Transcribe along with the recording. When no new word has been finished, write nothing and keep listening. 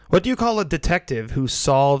What do you call a detective who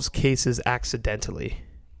solves cases accidentally?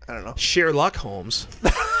 I don't know. Sherlock Holmes.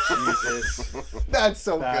 Jesus. That's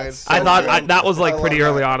so That's good. so I thought good. that was like I pretty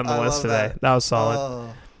love early that. on in the I list love today. That was solid.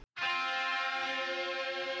 Oh.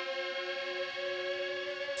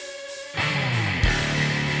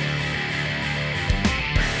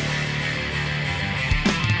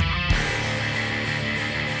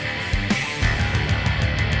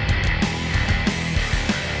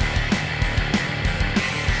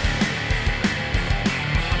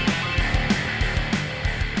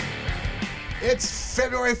 It's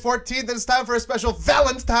February 14th, and it's time for a special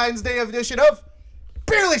Valentine's Day edition of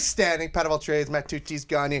Barely Standing. Pat of all trades, Matt Tucci's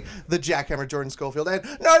Gagne, the Jackhammer, Jordan Schofield, and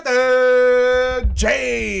Nathan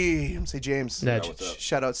James. Hey, James. Nudge. What's up?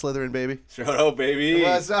 Shout out Slytherin, baby. Shout out, baby.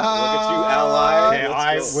 What's up? Look at you, ally. Okay,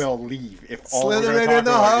 Let's I go. will leave if all we're Slytherin going to talk in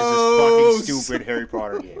the about is this house. fucking stupid Harry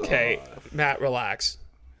Potter game. Okay, Matt, relax.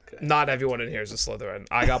 Okay. Not everyone in here is a Slytherin.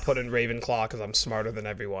 I got put in Ravenclaw because I'm smarter than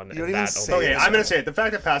everyone. don't and even that say only Okay, it. is- I'm going to say it. The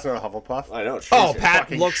fact that Pat's not a Hufflepuff. I know. Oh, Tracy. Pat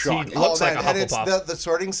fucking looks he shocking. looks like a and it's Hufflepuff. the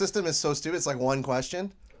sorting system is so stupid. It's like one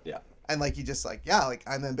question. Yeah. And like you just like, yeah, like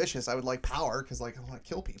I'm ambitious. I would like power because like I want to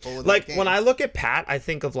kill people. in Like that game. when I look at Pat, I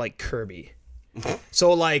think of like Kirby.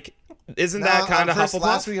 So like, isn't that kind of first,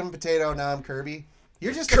 last Hufflepuff? week I'm Potato, now I'm Kirby.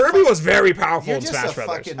 You're just a Kirby fuck- was very powerful You're in just Smash a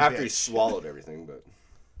Brothers. fucking After he bitch. swallowed everything, but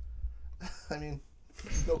I mean,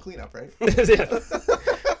 no cleanup, right? Yeah.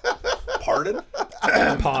 pardon?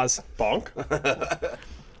 Pause. Bonk. But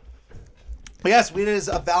yes, it is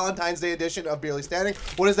a Valentine's Day edition of Barely Standing.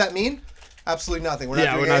 What does that mean? Absolutely nothing. We're not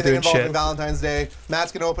Yeah, doing we're not anything doing involving shit. Valentine's Day.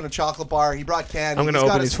 Matt's going to open a chocolate bar. He brought candy. I'm gonna He's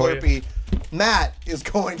got open a these for you. Slurpee. Matt is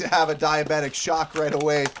going to have a diabetic shock right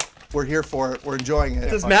away. We're here for it. We're enjoying it.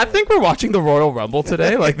 Does Matt think we're watching the Royal Rumble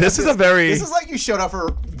today? Like this is a very. This is like you showed up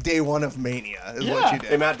for day one of Mania, is what you Hey,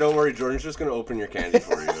 did. Matt, don't worry. Jordan's just going to open your candy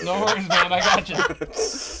for you. Okay? No worries, man. I got you.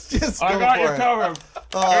 Just I go got for you it. covered.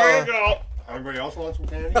 Oh, There you go. Everybody else wants some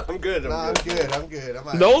candy? I'm good. no, I'm good. I'm good.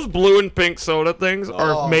 I'm Those blue and pink soda things Oh,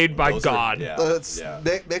 are made by Those are- God. yeah. Let's yeah.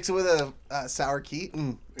 mix it with a sour keat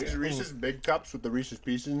and These Reese's big cups with the Reese's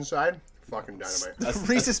pieces inside. Fucking dynamite.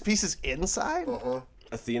 Reese's Pieces inside. Uh-huh.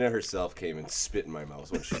 Athena herself came and spit in my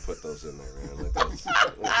mouth when she put those in there, man. Like, that's,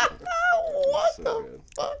 What so the good.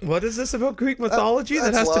 fuck? What is this about Greek mythology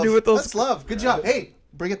that That's has to do love. with those? That's love. Good job. Hey,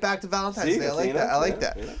 bring it back to Valentine's See, Day. I like Athena? that. I like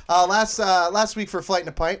Yeah, that. yeah. Last week for Flight and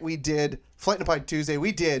a Pint, we did Flight and a Pint Tuesday.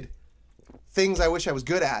 We did things I wish I was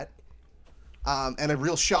good at, and a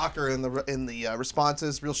real shocker in the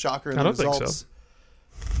responses. Real shocker in I the don't think so. results.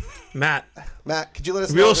 Matt, Matt, could you let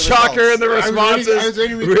us know real the shocker in the results? responses.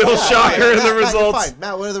 waiting to be Real called. shocker in Matt, the Matt, results. fine.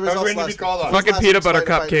 Matt, what are the I was results waiting to be last called week? on. Fucking Last peanut week's butter Flight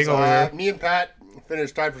cup and a king Pint over results. here. Me and Pat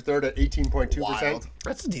finished tied for third at 18.2%. Wild.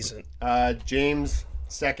 That's decent. James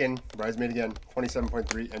second, bridesmaid again,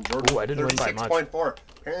 27.3, and Jordan Ooh, I didn't win by much. 36.4.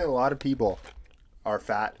 Apparently, a lot of people are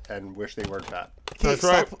fat and wish they weren't fat. That's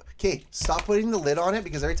right. Okay, stop putting the lid on it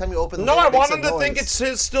because every time you open the No, lid, I it makes want a him to think noise. it's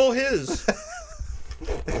his, still his.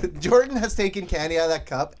 Jordan has taken candy out of that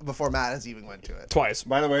cup before Matt has even went to it. Twice.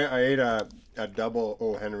 By the way, I ate a double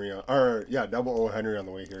O Henry double O Henry on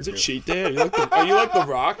the way here. Is it too. cheat day? Are you like the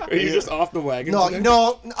Rock? Are you just off the wagon? No, today?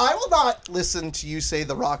 no, I will not listen to you say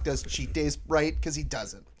The Rock does cheat days right because he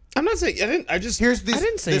doesn't. I'm not saying. I didn't. I just. Here's this, I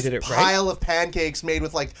didn't say this he did it right. pile of pancakes made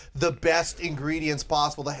with like the best ingredients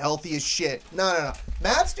possible, the healthiest shit. No.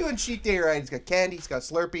 Matt's doing cheat day right. He's got candy, he's got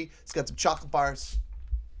Slurpee, he's got some chocolate bars.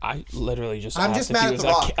 I literally just. I'm asked just if mad he at was The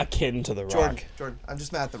Rock. akin to the Jordan, Rock. Jordan, I'm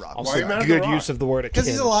just mad at The Rock. Also, Why are you mad at The good Rock? use of the word akin. Because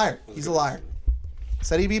he's a liar. He's a liar.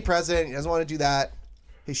 Said he'd be president. He doesn't want to do that.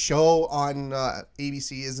 His show on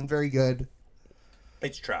ABC isn't very good.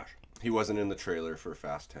 It's trash. He wasn't in the trailer for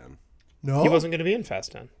Fast 10. No, He wasn't going to be in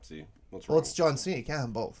Fast 10. See? What's Well, wrong? it's John Cena. He can't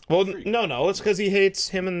have both. Well, no. It's because he hates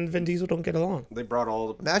him and Vin Diesel don't get along. They brought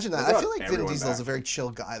all the... Imagine that. they I feel brought like Vin everyone Diesel's back. a very chill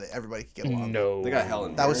guy that everybody could get along. No. They got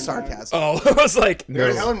Helen That was Mirren back. sarcasm. Oh, I was like,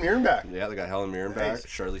 There's no. Helen Mirren back. Yeah, they got Helen Mirren back. Nice.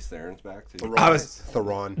 Charlize Theron's back, too. I was.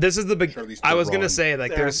 Theron. This is the big. Charlize I was gonna Theron. say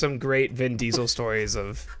like Theron. there's some great Vin Diesel stories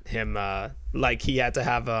of him. Like he had to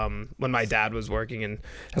have when my dad was working and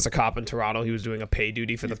as a cop in Toronto, he was doing a pay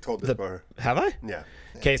duty for You've told this the. before. Have I? Yeah.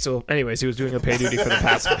 Okay, so anyways, he was doing a pay duty for the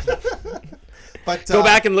past. But Go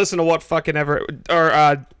back and listen to what fucking ever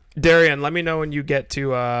or Darian. Let me know when you get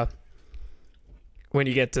to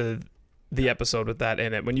the episode with that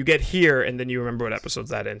in it. When you get here and then you remember what episode's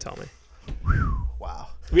that in, tell me. wow.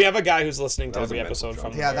 We have a guy who's listening to was every a mental episode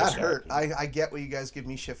jump. from. Yeah, the very that start. hurt. I get what you guys give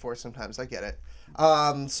me shit for sometimes. I get it.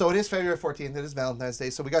 So it is February 14th. It is Valentine's Day.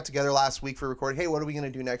 So we got together last week for recording. Hey, what are we going to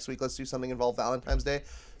do next week? Let's do something involved Valentine's Day.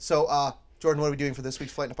 So, Jordan, what are we doing for this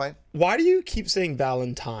week's Flight and a Pint? Why do you keep saying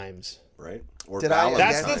Valentine's? right? Or Did I?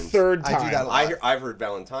 That's the Valentine's. third I do time. that a lot. I've heard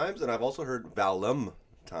Valentine's, and I've also heard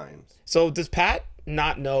Valentine's. So does Pat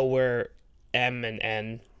not know where M and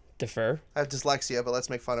N differ? I have dyslexia, but let's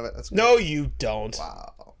make fun of it. That's good. No, you don't.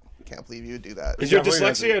 Wow. Can't believe you would do that. Is your Definitely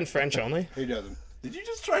dyslexia doesn't. in French only? He doesn't. Did you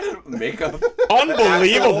just try to make up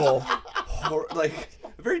Unbelievable. like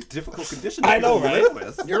a very difficult condition? I know, to right? live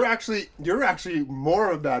with? You're actually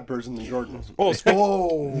more of a bad person than Jordan is.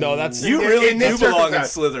 Oh, no, that's You really In do this belong in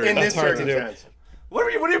circumstance. Slytherin. In this hard to do. circumstance. What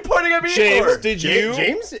are you pointing at me James. for? Did you?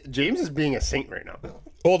 James is being a saint right now.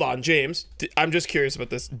 Hold on, James. I'm just curious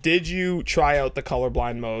about this. Did you try out the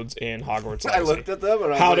colorblind modes in Hogwarts I Legacy? looked at them and I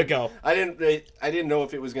was How'd like, it go? I didn't know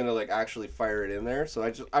if it was gonna like actually fire it in there, so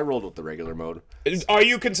I rolled with the regular mode. Are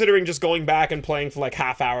you considering just going back and playing for like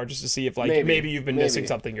half hour just to see if like maybe you've been missing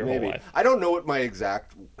something your whole life? I don't know what my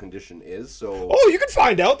exact condition is, so. Oh, you can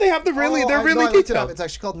find out. They have the really, they're really I looked it up. detailed. It's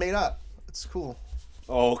actually called Made Up. It's cool.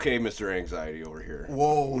 Oh, okay, Mr. Anxiety over here.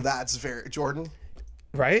 Whoa, that's very Jordan.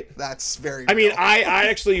 Right? That's very. I mean, real. I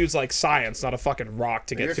actually use like science, not a fucking rock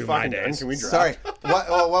to get You're through my fucking done. days. Can we draft? Sorry.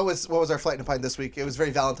 What was our flight to pint this week? It was very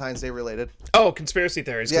Valentine's Day related. Oh, conspiracy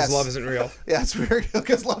theories because Yes. love isn't real. Yeah, it's weird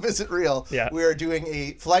because love isn't real. Yeah. We are doing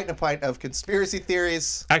a flight and a pint of conspiracy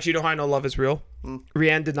theories. Actually, you know how I know love is real? Hmm.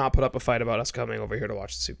 Rianne did not put up a fight about us coming over here to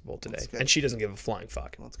watch the Super Bowl today, good. and she doesn't give a flying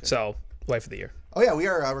fuck. good. So, wife of the year. Oh yeah, we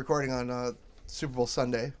are recording on Super Bowl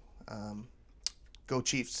Sunday. Go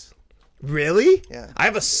Chiefs. Really? Yeah. I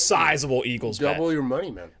have a sizable Eagles Double bet, your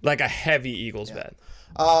money, man. like a heavy Eagles bet.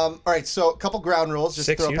 All right, so a couple ground rules. Just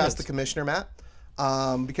 6 throw units. past the commissioner, Matt.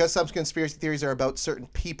 Because some conspiracy theories are about certain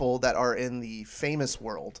people that are in the famous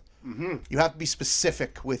world, you have to be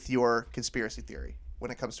specific with your conspiracy theory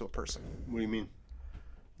when it comes to a person. What do you mean?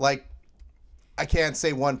 Like, I can't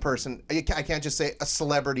say one person. I can't just say a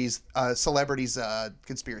celebrity's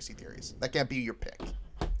conspiracy theories. That can't be your pick.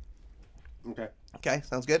 Okay. Okay,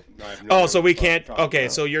 sounds good. No, I have no Oh, idea so what we the fuck can't. you're talking Okay,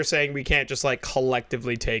 about. so you're saying we can't just like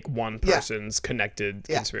collectively take one Yeah. person's connected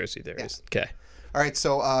Yeah. conspiracy theories. Okay. All right,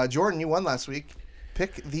 so Jordan, you won last week.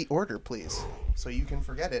 Pick the order, please, so you can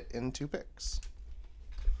forget it in 2 picks.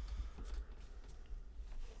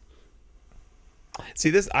 See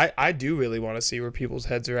this, I do really want to see where people's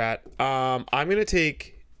heads are at. I'm gonna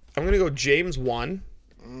go James 1,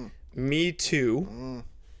 me 2,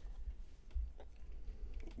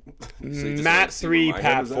 So you just Matt wanna see 3, where my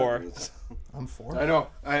head Pat is at? 4. I'm 4. I know.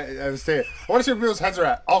 I was saying. I want to see where people's heads are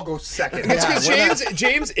at. I'll go second. It's Yeah, because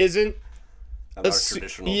James isn't. I'm not a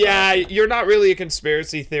traditional Yeah, guy. you're not really a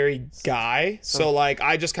conspiracy theory guy. So like,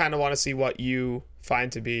 I just kind of want to see what you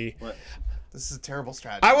find to be. What? This is a terrible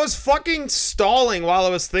strategy. I was fucking stalling while I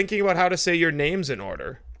was thinking about how to say your names in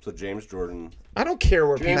order. So James Jordan, I don't care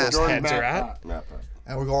where James people's Jordan, heads Matt are at. Pat. Matt Pat.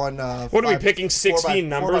 And we're going. What are we picking? 16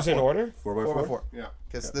 numbers in order? 4x4? 4x4. Yeah.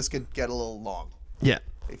 Because this could get a little long Yeah.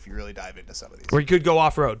 if you really dive into some of these. Or you could go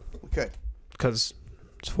off road We could. because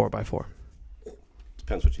it's 4x4.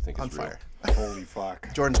 Depends what you think On is real. fire. Holy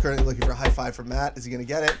fuck. Jordan's currently looking for a high five from Matt. Is he going to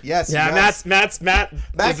get it? Yes. Yeah, yes. Matt's Matt is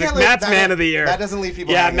can't Matt's leave- man of the year. Matt doesn't leave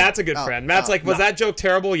people Yeah, hanging. Matt's a good No, friend. Matt's no, like, was that joke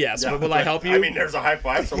terrible? Yes, but will I help you? I mean, there's a high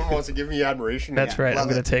five. Someone wants to give me admiration. That's Yeah. right. love I'm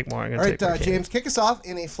gonna it. take more. I'm gonna All take right, more. James, kick us off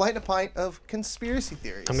in a flight and a pint of conspiracy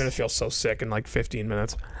theories. I'm gonna feel so sick in like 15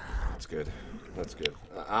 minutes. That's good. That's good.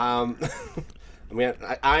 I mean,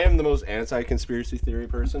 I am the most anti-conspiracy theory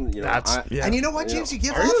person. You know, That's I, And you know what, James? You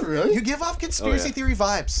give Are off you really? you give off conspiracy Oh, yeah. theory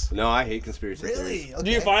vibes. No, I hate conspiracy theories. Really? Okay.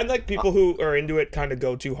 Do you find like people who are into it kind of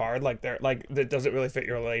go too hard? Like they're like that doesn't really fit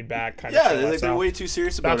your laid back kind Yeah, of. they're way too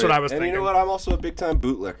serious about That's it. what I was and you thinking. know what? I'm also a big time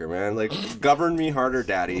bootlicker, man. Like, govern me harder,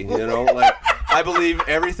 daddy. You know, like I believe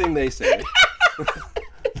everything they say.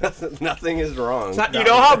 Nothing is wrong. You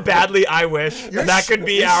know how badly I wish that could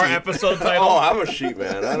be our episode title. Oh, I'm a sheep,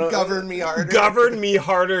 man. I don't Govern me harder. Govern Me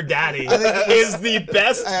Harder, Daddy is the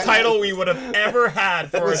best title we would have ever had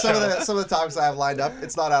for a With some show. of the topics I have lined up,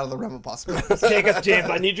 it's not out of the realm of possibilities. Take us, James.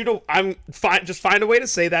 I need you to. Just find a way to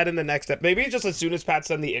say that in the next step. Maybe just as soon as Pat's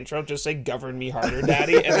done the intro, just say "Govern Me Harder,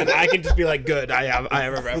 Daddy," and then I can just be like, "Good, I have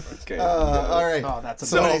a reference." Okay. All right. Oh, that's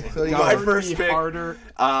So, you my go. first pick, Harder.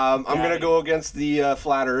 I'm gonna go against the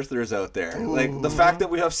flat earthers out there. Like the fact that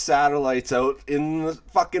we have satellites out in the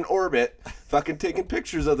fucking orbit, fucking taking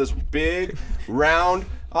pictures of this big round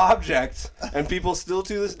object, and people still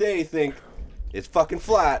to this day think it's fucking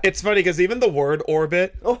flat. It's funny because even the word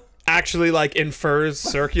orbit Oh. actually like infers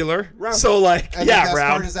circular. Round. So like, And yeah, the best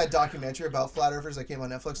round. part is that documentary about flat earthers that came on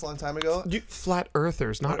Netflix a long time ago. Flat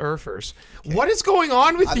earthers, not earthers. What is going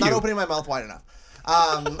on with I'm you? not opening my mouth wide enough.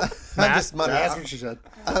 I'm just That's what she said.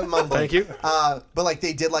 mumbling. Thank you. But like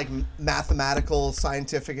they did like mathematical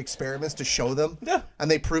scientific experiments to show them. Yeah. And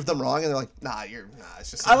they proved them wrong, and they're like, nah,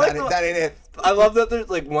 it's just I like that ain't it. I love that there's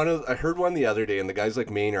like I heard one the other day, and the guy's like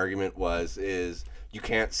main argument is you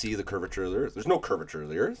can't see the curvature of the Earth. There's no curvature of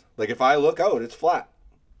the Earth. Like if I look out, it's flat.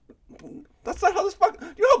 That's not how this fucking.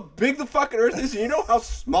 You know how big the fucking Earth is, and you know how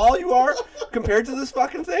small you are compared to this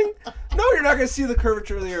fucking thing. No, you're not gonna see the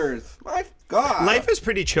curvature of the Earth. My God. Life is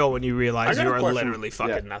pretty chill when you realize I got you a are question. literally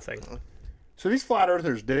fucking Yeah. nothing. So these flat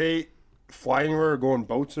earthers, do they fly anywhere or go on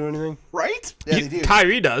boats or anything? right. Yeah, they do.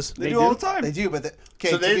 Kyrie does. They do all the time. They do, but okay.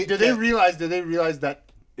 So did they realize that?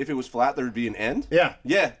 If it was flat, there would be an end. Yeah.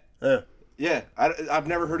 Yeah. Yeah. Yeah. I've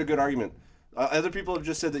never heard a good argument. Other people have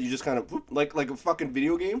just said that you just kind of whoop, like a fucking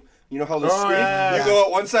video game. You know how the screen yeah. you go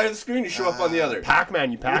out one side of the screen, you show up on the other.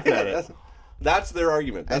 Pac-Man, you Pac-Man it. That's their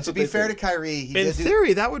argument. And That's to what be they fair think. to Kyrie, he In did do.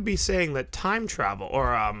 theory, that would be saying that time travel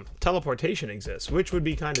or teleportation exists, which would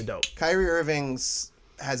be kind of dope. Kyrie Irving's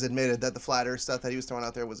has admitted that the flat Earth stuff that he was throwing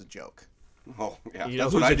out there was a joke. Oh yeah, You know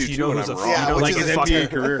that's who's what I a- do you too know when who's I'm a- wrong. Yeah, you know, which like is his NBA fucking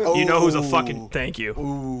career. You know who's a Ooh. fucking thank you.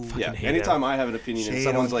 Yeah, Fucking hate anytime him. I have an opinion and Shade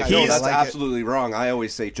someone's on like, Kyrie. "No, that's I like it. absolutely wrong," I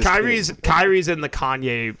always say, "Just Kyrie's in the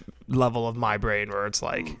Kanye level of my brain where it's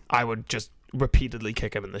like Mm. I would just repeatedly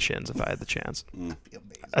kick him in the shins if I had the chance. Be amazing.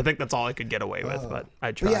 I think that's all I could get away with, but I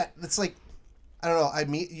But try. yeah, it's like, I don't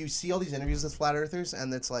know. You see all these interviews with flat earthers,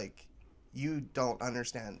 and it's like, you don't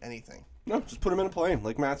understand anything. No, just put them in a plane,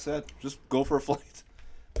 like Matt said. Just go for a flight."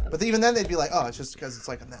 But even then, they'd be like, oh, it's just because it's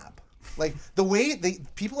like a map. Like the way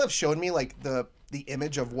people have shown me like the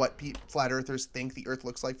image of what flat earthers think the Earth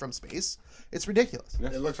looks like from space. It's ridiculous.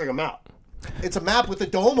 It looks like a map. It's a map with a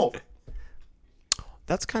dome over it.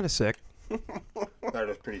 That's kind of sick. That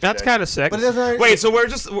is pretty. That's sick. kind of sick. But it doesn't- Wait,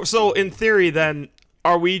 so in theory then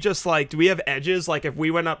are we just like, do we have edges? Like if we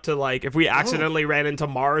went up to like, if we accidentally ran into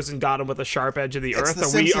Mars and got him with a sharp edge of the It's Earth, the are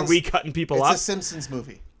Simpsons. we cutting people It's up? a Simpsons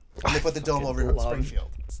movie. And they put the dome over Springfield.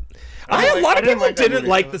 A lot I of didn't people like that didn't movie.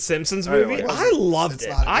 like the Simpsons didn't movie. like it. I loved It's it.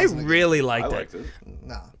 not- it I wasn't a good really I liked liked it. it.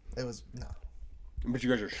 No, it was no. But you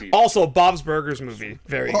guys are sheep. Also, Bob's Burgers movie,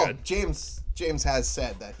 very Oh, good. James has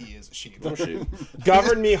said that he is a sheep. Oh shit!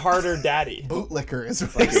 Govern me harder, daddy. Bootlicker is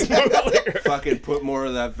what he said. Fucking put more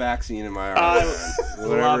of that vaccine in my arm. I man. Love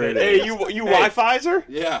Whatever it. is. Hey, you Wi-Fizer?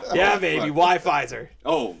 Yeah. Yeah, Oh, baby, fuck. Wi-Fizer.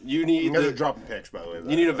 Oh, you You need guys are the, dropping pics, by the way.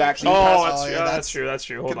 you need a vaccine. Oh, passport. that's true. That's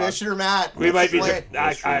true. Hold on. Commissioner Matt. We might be. Play.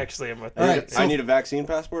 I true. actually am with All you. right, I need a vaccine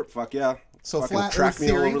passport. Fuck yeah. So Fucking flat track Earth me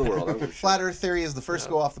all theory. over the world. I don't give a shit. Flat Earth theory is the first to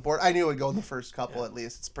go off the board. I knew it would go in the first couple at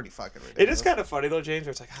least. It's pretty fucking ridiculous. It is kind of funny though, James. Where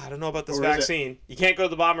it's like, I don't know about this Or is it? vaccine. You can't go to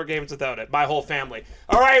the Bomber games without it. My whole family.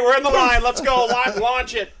 All right, we're in the line. Let's go.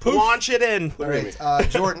 Launch it. Launch it in. All right,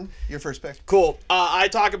 Jordan, your first pick. Cool. I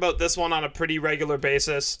talk about this one on a pretty regular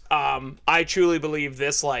basis. I truly believe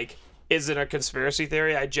this like isn't a conspiracy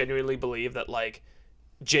theory. I genuinely believe that like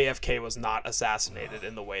JFK was not assassinated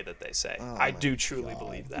in the way that they say. I do truly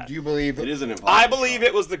believe that. Do you believe? It is an impossible. I believe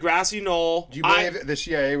it was the grassy knoll. Do you believe the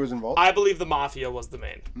CIA was involved? I believe the mafia was the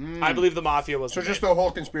main. I believe the mafia was so the just main. the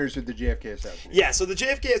whole conspiracy of the JFK assassination. Yeah, so the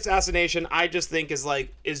JFK assassination I just think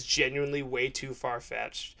is genuinely way too far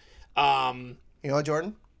fetched. You know what,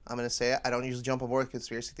 Jordan? I'm gonna say it. I don't usually jump on board with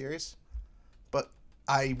conspiracy theories, but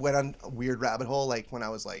I went on a weird rabbit hole like when I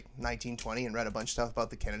was like 19, 20 and read a bunch of stuff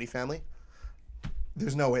about the Kennedy family.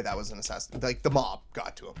 There's no way that was an assassin. Like the mob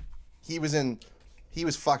got to him. He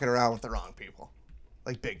was fucking around with the wrong people,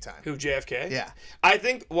 like big time. Who, JFK? Yeah. I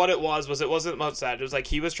think what it was it wasn't much that. It was like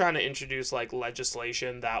he was trying to introduce like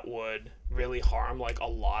legislation that would really harm like a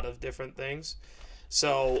lot of different things.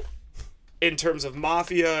 So in terms of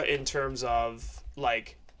mafia, in terms of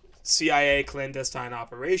like CIA clandestine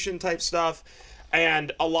operation type stuff,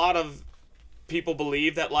 and a lot of people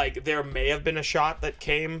believe that like there may have been a shot that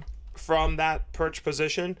came from that perch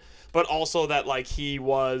position, but also that like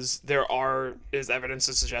is evidence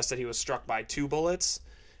to suggest that he was struck by 2 bullets.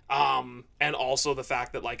 And also the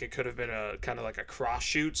fact that like it could have been a kind of like a cross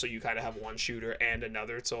shoot, so you kind of have one shooter and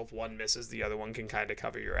another, so if one misses, the other one can kind of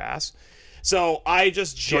cover your ass. So I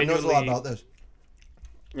just Jordan knows a genuinely lot about this.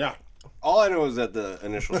 Yeah. All I know is that the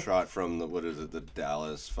initial shot from the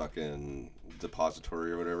Dallas fucking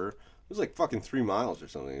depository or whatever, it was like fucking 3 miles or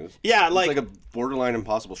something. It was, Yeah, it was like- like a borderline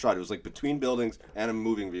impossible shot. It was like between buildings and a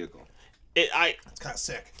moving vehicle. It's kind of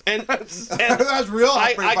sick. And That's real.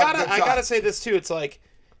 I Pretty fucking good shot. gotta say this too. It's like,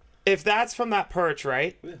 if that's from that perch,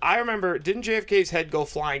 right? I remember, didn't JFK's head go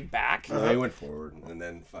flying back? He went forward and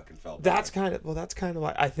then fucking fell back. That's kind of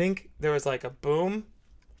why I think there was like a boom,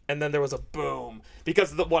 and then there was a boom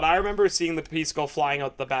because what I remember is seeing the piece go flying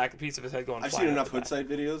out the back, a piece of his head going. I've flying seen out enough the back. hood side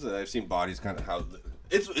videos that I've seen bodies kind of how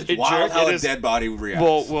It's It wild jerk- how it a is- dead body reacts.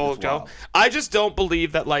 We'll It's go. wild. I just don't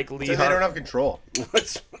believe that like Lee So they don't Harvey. have control.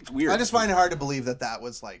 it's weird. I just find it hard to believe that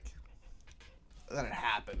was like that it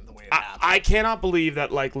happened the way it happened. I cannot believe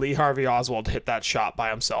that like Lee Harvey Oswald hit that shot by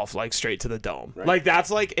himself like straight to the dome. Like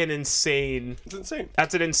that's like an insane. It's insane.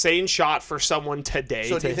 That's an insane shot for someone today.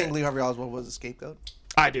 So to do you think hit. Lee Harvey Oswald was a scapegoat?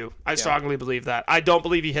 I do. I strongly believe that. I don't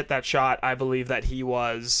believe he hit that shot. I believe that he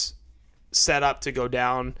was set up to go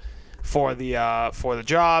down for the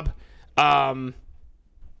job.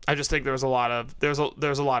 I just think there's a lot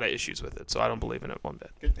of issues with it, so I don't believe in it one bit.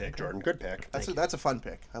 Good pick, Jordan. Good pick. That's a fun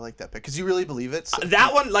pick. I like that pick because you really believe it. So,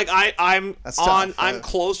 That one, like I'm That's on. tough. I'm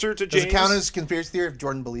closer to does James. it count as conspiracy theory if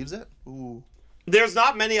Jordan believes it? Ooh, There's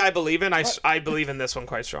not many I believe in. I believe in this one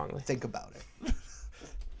quite strongly. think about it.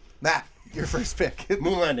 Matt, your first pick.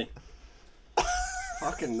 Moon landing.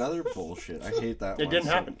 Fucking another bullshit. I hate that one. It didn't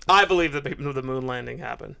happen. I believe the moon landing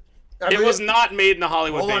happened. I It believe- was not made in a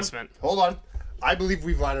Hollywood Hold on. basement. Hold on. I believe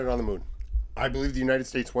we've landed on the moon. I believe the United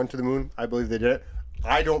States went to the moon. I believe they did it.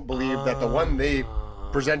 I don't believe that the one they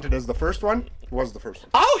presented as the first one was the first one.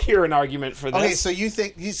 I'll hear an argument for this. Okay, so you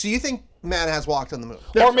think man has walked on the moon?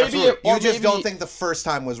 or maybe absolutely. You or just maybe- don't think the first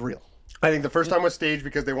time was real. I think the first time was staged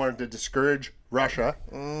because they wanted to discourage Russia.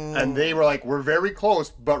 And they were like, we're very close,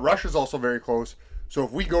 but Russia's also very close. So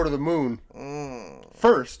if we go to the moon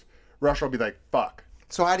first, Russia will be like, fuck.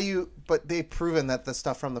 So how do you? But they've proven that the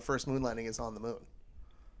stuff from the first moon landing is on the moon.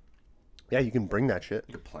 Yeah, you can bring that shit.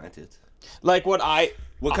 You could plant it. like what I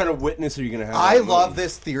What kind of witness are you gonna have? I on the love moon?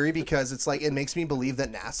 this theory because it's like it makes me believe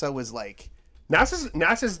that NASA was like,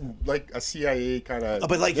 NASA's like a CIA kind of.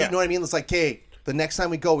 but like you know what I mean? It's like, hey, the next time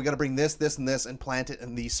we go, we got to bring this, this, and this, and plant it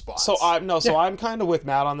in these spots. So I'm kind of with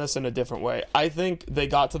Matt on this in a different way. I think they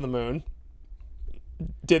got to the moon,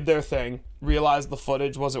 did their thing, realized the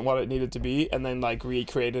footage wasn't what it needed to be, and then like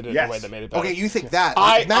recreated it in a way Yes. that made it better. okay, you think that?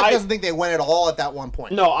 I- Matt I- doesn't think they went at all at that one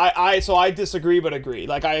point. No, so I disagree, but agree.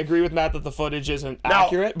 Like I agree with Matt that the footage isn't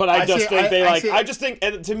accurate, but I I just see- think they I like. see- I just think,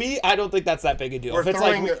 and to me, I don't think that's that big a deal. We're If it's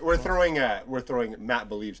throwing, like, we're throwing. Matt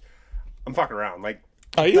believes. I'm fucking around. Like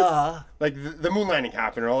are you? the moon landing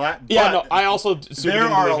happened and all that. Yeah, but no, I also super there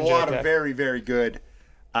didn't are a believe in lot JFK. of very, very good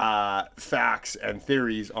facts and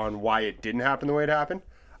theories on why it didn't happen the way it happened.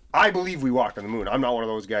 I believe we walked on the moon. I'm not one of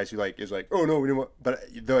those guys who is like, oh no, we didn't. But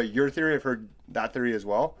your theory, I've heard that theory as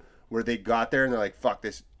well, where they got there and they're like, fuck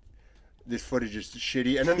this footage is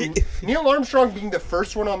shitty. And then Neil Armstrong being the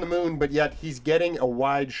first one on the moon, but yet he's getting a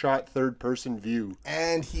wide shot third person view.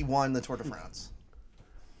 And he won the Tour de France.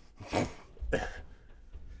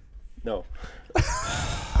 No.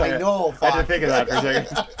 I know. I had to Fuck. think of that for a second.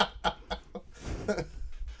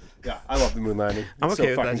 Yeah, I love the moon landing. I'm It's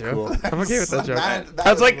okay so with that fucking joke. cool. I'm okay with that joke. That That's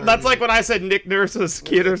was like really that's like good. when I said Nick Nurse was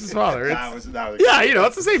Keith Nurse's father. That It's, was yeah, you know,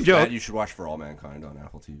 it's the same joke. Matt, you should watch For All Mankind on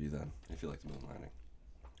Apple TV then, if you like the moon landing.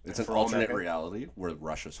 It's an For All alternate Mankind? reality where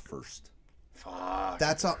Russia's first. Fuck.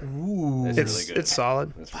 That's a ooh. It's It's really good. it's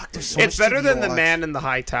solid. Fuck, there's so It's much better TV than to the watch. Man in the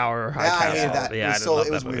High Tower. Or High Yeah, I Castle. hated that. Yeah, It was I didn't so- love it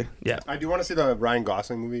that was movie. weird. Yeah, I do want to see the Ryan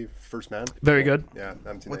Gosling movie, First Man. very good. Yeah, I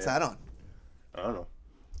haven't seen What's that yet. that on? I don't know.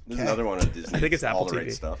 There's Okay. another one on Disney. I think it's all Apple the right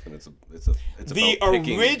TV. stuff, and it's The about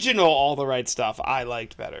picking- original All the Right Stuff I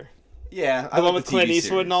liked better. Yeah, The one with Clint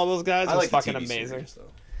Eastwood and all those guys I was like the fucking TV amazing. series, though.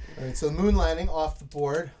 All right, so the moon landing off the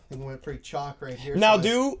board. I think we went pretty chalk right here. Now,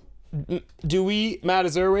 So do we, Matt?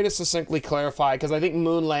 Is there a way to succinctly clarify? Because I think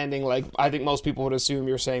moon landing, like I think most people would assume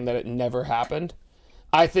you're saying that it never happened.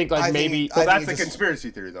 I think like I think- maybe. I think That's you a just-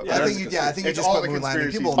 conspiracy theory, though. I That's think a you, yeah, I think you it's just all put the moon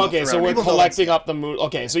landing. conspiracies People know. Okay, so surrounding we're it. People don't collecting see up the moon.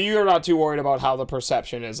 Okay, so you're not too worried about how the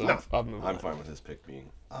perception is of moon. I'm landing. fine with his pick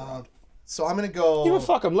being. So I'm gonna go. Even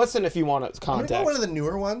fuck him. Listen if you want it I'm gonna context. go one of the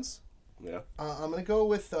newer ones. Yeah. I'm gonna go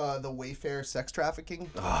with the Wayfair sex trafficking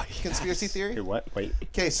Oh, conspiracy theory. Okay, what? Wait.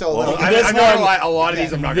 Okay, so Well, the- I- This I'm not gonna one- lie, a lot of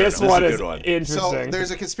these I'm not This gonna one a is good one. interesting. so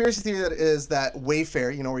there's a conspiracy theory that is that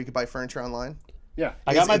Wayfair, you know, where you can buy furniture online, Yeah.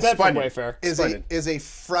 I got my It's bed from splendid. Wayfair. Splendid. is a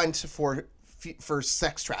front for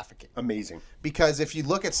sex trafficking. Amazing. Because if you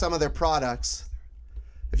look at some of their products,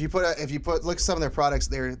 if you look at some of their products,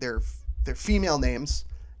 they're female names,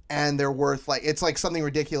 and they're worth like it's like something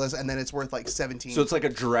ridiculous, and then it's worth like 17. So it's like a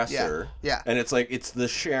dresser. Yeah. And it's like it's the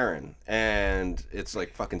Sharon, and it's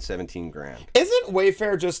like fucking 17 grand. Isn't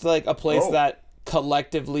Wayfair just like a place Oh. that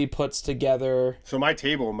collectively puts together? So my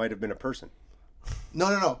table might have been a person.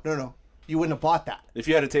 No. You wouldn't have bought that. If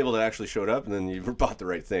you had a table that actually showed up, and then you bought the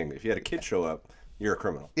right thing. If you had a kid show up, you're a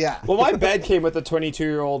criminal. Yeah. Well, my bed came with a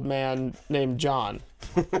 22-year-old man named John,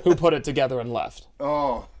 who put it together and left.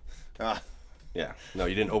 Oh. Yeah. No,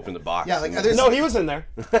 you didn't open the box. Yeah, like and- there's, No, he was in there.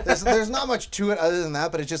 there's not much to it other than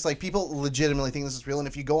that, but it's just like people legitimately think this is real, and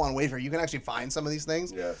if you go on Wayfair, you can actually find some of these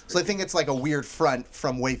things. Yeah, it's So I think it's like a weird front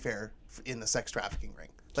from Wayfair in the sex trafficking ring.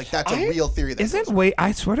 Like that's a real theory. That Isn't goes-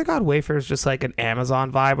 I swear to God, Wayfair is just like an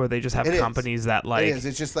Amazon vibe where they just have It is. companies that like. It is.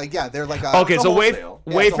 It's just like they're like a, Okay, It's a so wholesale.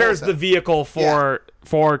 Yeah, it's a Wayfair is wholesale. the vehicle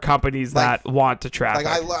for companies Like- that want to traffic.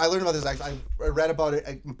 Like I learned about this. I read about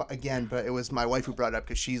it again, but it was my wife who brought it up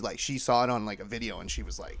because she saw it on like a video and she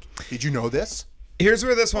was like, "Did you know this?" Here's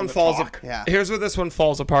where this one falls. Yeah. Here's where this one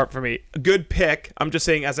falls apart for me. Good pick. I'm just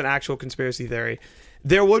saying as an actual conspiracy theory.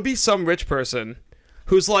 There would be some rich person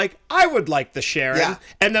who's like, I would like the sharing, Yeah.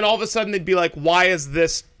 and then all of a sudden they'd be like, why is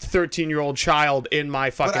this 13-year-old child in my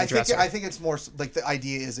fucking But dresser? I think it's more like the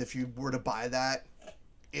idea is if you were to buy that,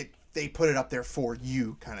 they put it up there for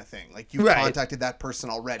you, kind of thing. Like you Right. contacted that person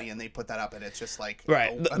already, and they put that up, and it's just like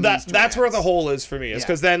right. a means to That's an where end. the hole is for me. Is Yeah.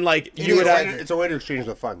 because then like It you would is. have. It's a way to exchange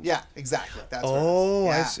the funds. Yeah, exactly. That's what Oh, it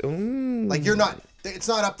is. I Yeah. see. Ooh. Like you're not. It's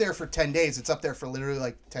not up there for 10 days. It's up there for literally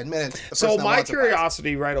like 10 minutes. The So person that my wants it buys it.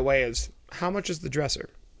 curiosity right away is how much is the dresser?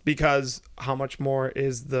 Because how much more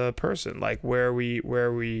is the person? Like where are we You don't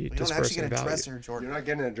actually dispersing get a value? dresser, Jordan. You're not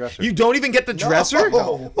getting a dresser. You don't even get the dresser?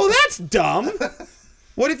 No. Well, that's dumb.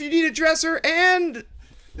 What if you need a dresser and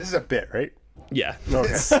This is a bit, right? yeah?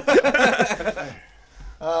 Okay.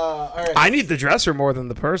 All right. I need the dresser more than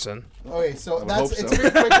the person. Okay, so hope that's it's so.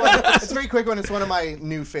 a very quick one. It's a very quick one. It's one of my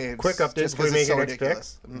new faves. Quick update just before we 'cause make it's your so next pick.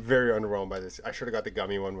 ridiculous. Very underwhelmed by this. I should have got the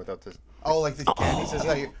gummy one without this. Oh, like the candies.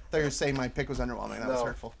 I thought you were saying my pick was underwhelming. That was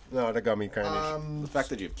hurtful. No, the gummy kind of. The fact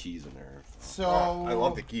that you have keys in there. So I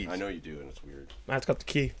love the keys. I know you do, and it's weird. That's got the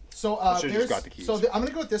key. So should've there's just got the keys. so I'm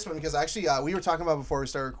gonna go with this one because actually we were talking about before we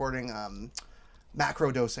started recording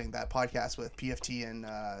macro dosing, that podcast with PFT and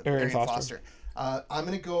Arian Foster. Foster. I'm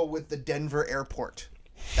gonna go with the Denver airport.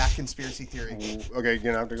 That conspiracy theory. Okay, you're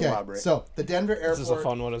gonna have to Okay, elaborate. so the Denver airport. This is a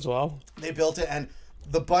fun one as well. They built it, and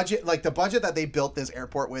the budget that they built this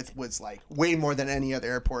airport with was like way more than any other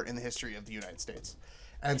airport in the history of the United States.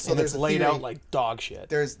 And so And there's it's a laid theory, out like dog shit.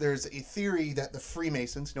 there's a theory that the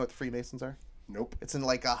Freemasons. You know what the Freemasons are? Nope. It's in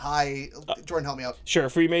like a high. Jordan, help me out. Sure,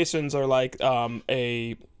 Freemasons are like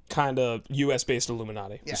a kind of U.S. based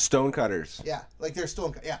Illuminati. Yeah. Stonecutters. Yeah, like they're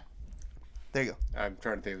still. Yeah, there you go. I'm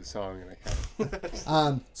trying to think of the song and I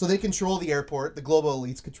can't. So they control the airport. The global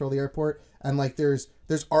elites control the airport, and like there's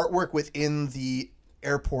artwork within the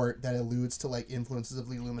airport that alludes to like influences of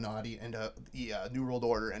the Illuminati and the New World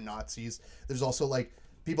Order and Nazis. There's also like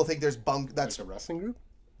people think there's bunk. That's It's a wrestling group.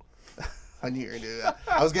 I knew you were gonna do that.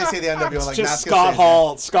 I was gonna say the NWO like Just Matt's Scott gonna say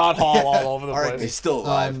Hall, Scott Hall all over the All right, place. He's still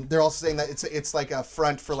alive. They're also saying that it's like a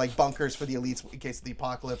front for like bunkers for the elites in case of the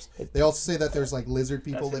apocalypse. They also say that there's like lizard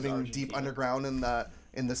people living deep underground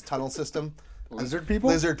in this tunnel system. Lizard people.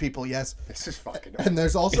 Lizard people, yes. This is fucking. And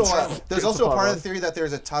there's also It's a part fun. of the theory that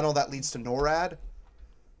there's a tunnel that leads to NORAD.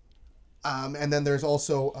 And then there's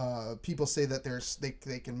also people say that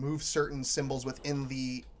they can move certain symbols within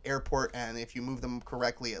the airport, and if you move them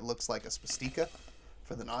correctly, it looks like a swastika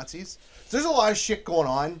for the Nazis. So there's a lot of shit going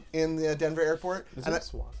on in the Denver airport. And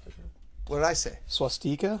what did I say?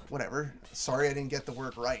 Swastika? Whatever. Sorry, I didn't get the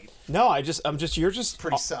word right. No, you're just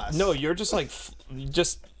Pretty sus. No, you're just like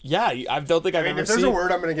yeah. I don't think I've I mean, ever if there's seen. a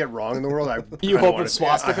word I'm gonna get wrong in the world, I You kinda hope want it's it-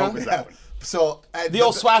 yeah, I swastika? hope it's that one. So The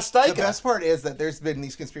old swastika. The best part is that there's been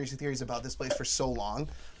these conspiracy theories about this place for so long,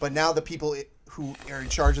 but now the people who are in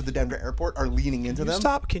charge of the Denver airport are leaning into them.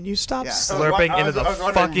 Can you stop Yeah. slurping I into was the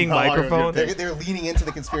wondering fucking how long it was gonna microphone? take. They're leaning into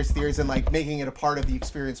the conspiracy theories and like making it a part of the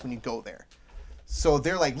experience when you go there. So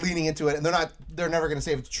they're like leaning into it, and they're never going to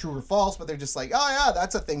say if it's true or false, but they're just like, oh yeah,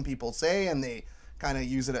 that's a thing people say, and they kind of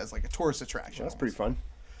use it as like a tourist attraction. That's pretty fun.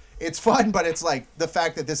 It's fun, but it's like the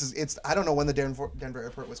fact that it's I don't know when the Denver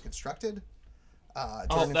airport was constructed. Oh,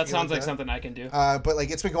 Jordan, if that you sounds look like that up. something I can do. But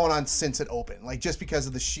like it's been going on since it opened, like just because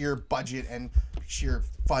of the sheer budget and sheer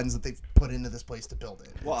funds that they've put into this place to build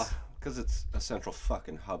it. Well, because it's a central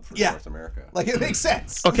fucking hub for Yeah. North America. Like it makes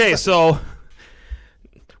sense. Okay, so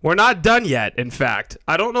we're not done yet. In fact,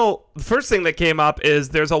 I don't know. The first thing that came up is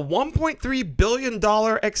there's a $1.3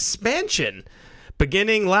 billion expansion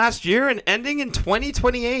beginning last year and ending in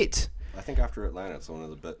 2028. I think after Atlanta, it's one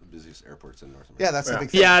of the busiest airports in North America. Yeah, that's the big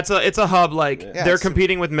thing. Yeah, it's a hub. Like Yeah, they're it's-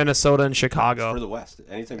 competing with Minnesota and Chicago. For the West.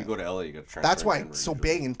 Anytime you go to LA, you got to transfer. That's why Denver it's so usually.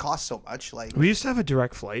 big and costs so much. Like, We used to have a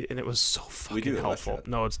direct flight, and it was so We fucking do, helpful. that's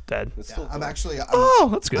No, it's dead. It's yeah, still I'm actually. Oh,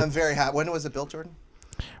 that's good. I'm very happy. When was it built, Jordan?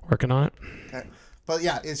 Working on it. Okay, but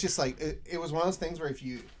yeah, it's just like it was one of those things where if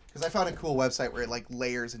you, because I found a cool website where it like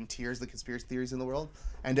layers and tiers the conspiracy theories in the world,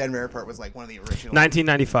 and Denver Airport was like one of the original.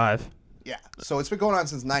 1995. Yeah, so it's been going on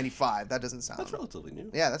since '95. That doesn't sound. That's relatively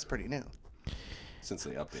new. Yeah, that's pretty new. Since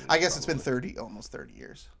they updated. I guess it's been almost 30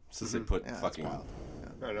 years. Since they put Yeah, that's fucking. wild.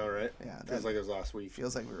 I know, right? Yeah, Feels that- like it was last week.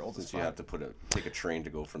 Feels like we were old as Since you fuck. have to take a train to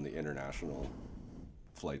go from the international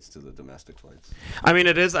flights to the domestic flights. I mean,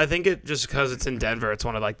 it is. I think it just because it's in Denver, it's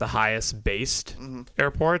one of like the highest based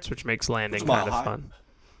airports, which makes landing It's mile kind of high. fun.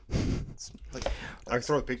 It's like, I can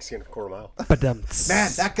throw the pigskin a quarter mile. But man,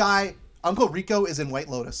 that guy, Uncle Rico, is in White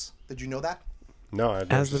Lotus. Did you know that? No,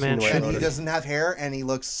 I've As never the man seen White should. And he Lotus. doesn't have hair, and he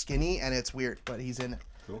looks skinny, and it's weird, but he's in it.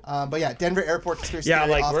 But yeah, Denver Airport conspiracy yeah,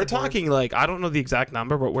 theory like off we're the board. talking like I don't know the exact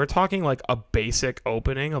number, but we're talking like a basic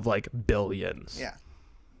opening of like billions. Yeah,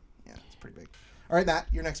 it's pretty big. All right, Matt,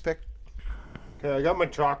 your next pick. Okay, I got my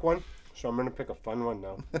chalk one, so I'm gonna pick a fun one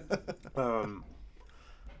now.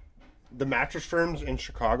 The mattress firms in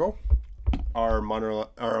Chicago are a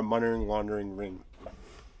money laundering ring.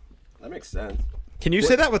 That makes sense. Can you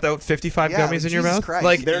say that without 55 Yeah, gummies in your Jesus mouth? Christ.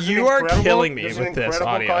 Like There's you are an killing me there's with an this incredible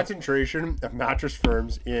audio. concentration of mattress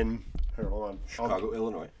firms in. Here, hold on. Chicago,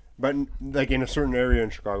 Illinois. But like in a certain area in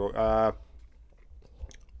Chicago.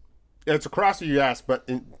 It's across the U.S., but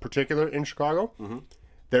in particular in Chicago,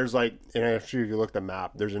 there's like, and actually if you look at the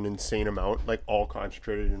map, there's an insane amount, like all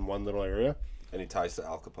concentrated in one little area. Any ties to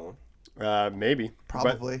Al Capone? Maybe.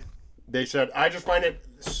 Probably. But they said, I just find it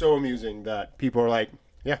so amusing that people are like,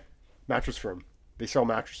 yeah, mattress firm. They sell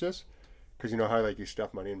mattresses. Because you know how like you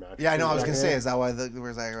stuff money in mattresses. Yeah, I know. I was back gonna there? say, is that why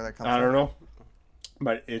where that comes I from? don't know.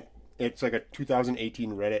 But it's like a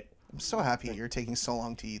 2018 Reddit. I'm so happy you're taking so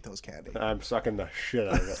long to eat those candy. I'm sucking the shit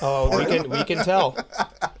out of it. Oh, we can tell.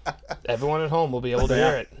 Everyone at home will be able to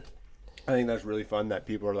hear it. I think that's really fun that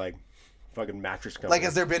people are like, fucking mattress company. Like,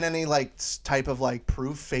 has there been any like type of like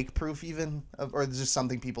proof, fake proof even, or is it just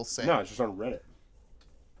something people say? No, it's just on Reddit.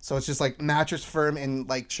 So it's just like mattress firm in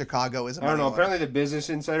like Chicago is. I don't know. Apparently, the Business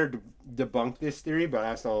Insider debunked this theory, but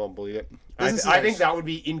I still don't believe it. I Business think Insider- that would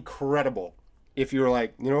be incredible if you were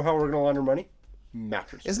like, you know how we're gonna launder money?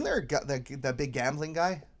 Mattress. Isn't there that big gambling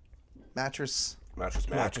guy? Mattress. Mattress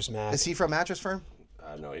Mac. Matt. Is he from mattress firm?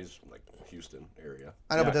 No, he's like Houston area.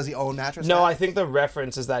 I know, Yeah. but does he own mattress? No, Mac? I think the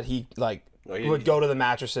reference is that he like No, he- would go to the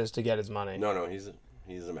mattresses to get his money. No, he's a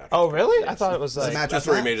mattress. Oh, really? I Yes. thought it was like. mattress That's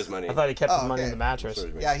where he Mac? made his money. I thought he kept his Oh, money in okay. the mattress. That's where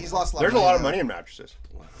he made Yeah, his he's lost a lot. There's a lot of now. money in mattresses,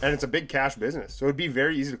 and it's a big cash business, so it'd be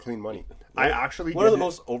very easy to clean money. I actually one of the did it-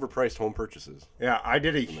 most overpriced home purchases. Yeah, I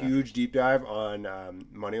did a huge deep dive on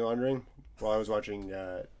money laundering while I was watching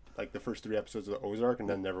like the first 3 episodes of the Ozark, and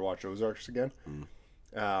then never watched Ozarks again.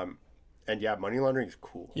 And yeah, money laundering is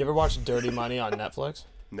cool. You ever watch Dirty Money on Netflix?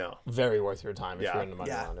 No, Very worth your time if Yeah. you're into money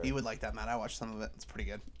Yeah, laundering. you would like that, man. I watched some of it. It's pretty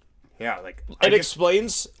good. yeah, like It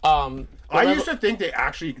explains. I remember- used to think they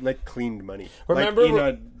actually like cleaned money. Remember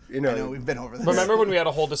like, in a I know we've been over this. Remember when we had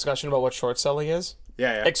a whole discussion about what short selling is?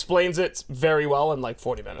 yeah. Explains it very well in like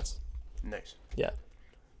 40 minutes. Nice. Yeah.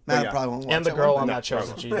 Matt yeah. probably won't watch And the that girl one. on No, that show is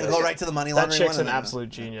a probably. genius. Go right to the money That laundering chick's one. an and then- absolute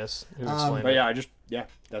genius. Who's explaining But it. yeah,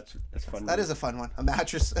 that's fun. That is a fun one. A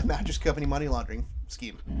mattress company money laundering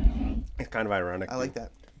scheme. It's kind of ironic. I like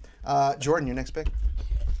that. Jordan, your next pick.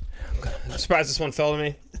 I'm surprised this one fell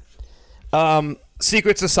to me.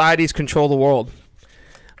 Secret societies control the world.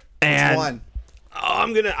 And One.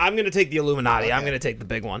 I'm gonna take the Illuminati. I'm gonna take the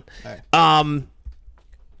big one. Alright.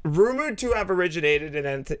 Rumored to have originated in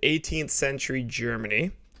 18th century Germany.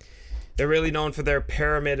 They're really known for their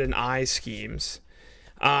pyramid and eye schemes.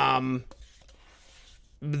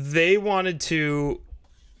 They wanted to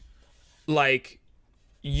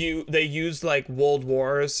they used like world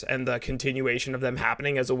wars and the continuation of them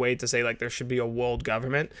happening as a way to say like there should be a world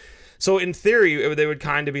government. So in theory, they would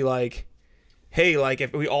kind of be like, hey, like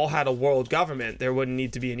if we all had a world government, there wouldn't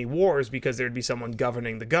need to be any wars because there'd be someone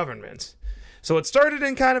governing the government. So it started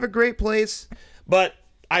in kind of a great place, but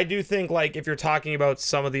I do think like if you're talking about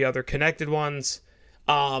some of the other connected ones,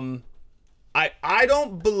 I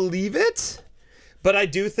don't believe it. But I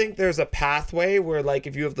do think there's a pathway where, like,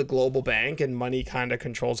 if you have the global bank and money kind of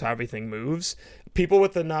controls how everything moves, people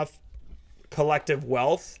with enough collective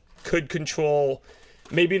wealth could control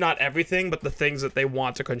maybe not everything, but the things that they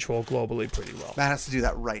want to control globally pretty well. Matt has to do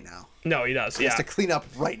that right now. No, he does. He Yeah. has to clean up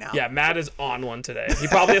right now. Yeah, Matt is on one today. He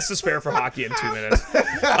probably has to spare for hockey in 2 minutes.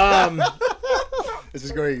 This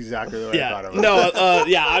is going exactly the way I thought Yeah. it would. No,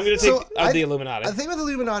 yeah, I'm going to take I- the Illuminati. The thing with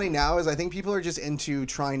Illuminati now is I think people are just into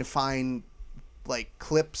trying to find like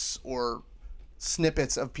clips or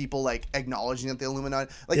snippets of people like acknowledging that the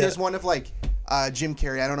Illuminati. Like Yeah. there's one of like Jim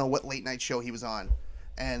Carrey. I don't know what late night show he was on,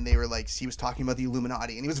 and they were like he was talking about the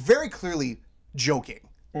Illuminati, and he was very clearly joking.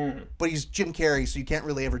 But he's Jim Carrey, so you can't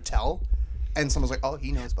really ever tell. And someone's like, "Oh,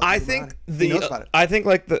 he knows about." I the think Illuminati. He knows about it. I think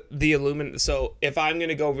like the Illuminati. So if I'm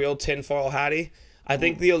gonna go real tinfoil hatty, I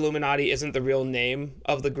think the Illuminati isn't the real name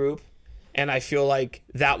of the group. And I feel like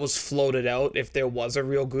that was floated out. If there was a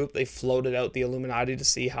real group, they floated out the Illuminati to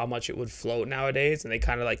see how much it would float nowadays, and they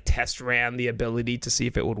kind of like test ran the ability to see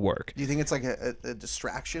if it would work. Do you think it's like a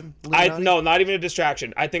distraction? No, not even a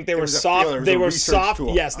distraction. I think they were was a soft. feeler, it was They a were research soft.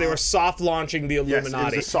 tool. Yes, they were soft launching the Yes,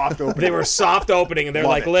 Illuminati. it was a soft opening. They were soft opening, and they're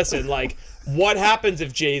Love like, it. listen, like, what happens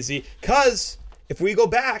if Jay-Z? Because if we go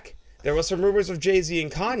back, there was some rumors of Jay-Z and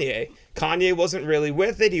Kanye. Kanye wasn't really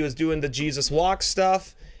with it. He was doing the Jesus Walk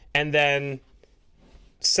stuff, and then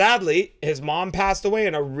sadly, his mom passed away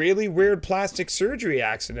in a really weird plastic surgery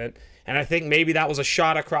accident. And I think maybe that was a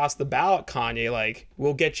shot across the bow at Kanye. Like,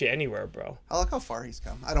 we'll get you anywhere, bro. I like how far he's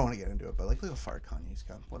come. I don't want to get into it, but like, look how far Kanye's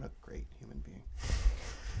come. What a great human being.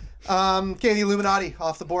 Okay, the Illuminati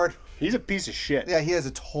off the board. He's a piece of shit. Yeah, he is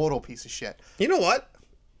a total piece of shit. You know what?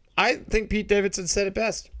 I think Pete Davidson said it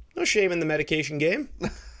best. No shame in the medication game.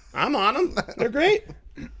 I'm on them. They're great.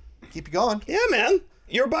 Keep you going. Yeah, man.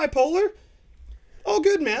 You're bipolar? Oh,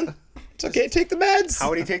 good, man. It's okay. Take the meds. How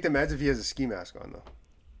would he take the meds if he has a ski mask on, though?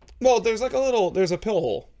 Well, there's like there's a pill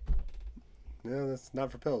hole. No, that's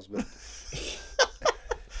not for pills, but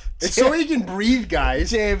it's so he can breathe,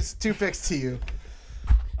 guys. James, 2 picks to you.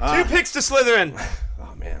 2 picks to Slytherin.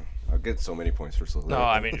 Oh man, I'll get so many points for Slytherin. No,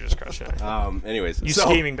 I mean, you're just crushing it. Anyways, You so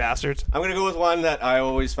scheming bastards. I'm gonna go with one that I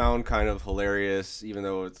always found kind of hilarious, even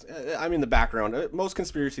though it's. I mean, the background. Most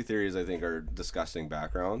conspiracy theories, I think, are disgusting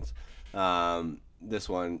backgrounds. This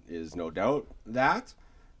one is no doubt that.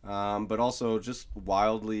 But also just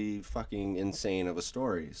wildly fucking insane of a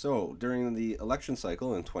story. So during the election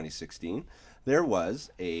cycle in 2016, there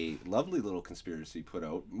was a lovely little conspiracy put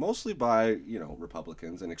out, mostly by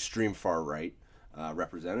Republicans and extreme far right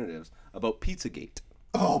representatives, about Pizzagate.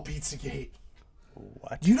 Oh, Pizzagate.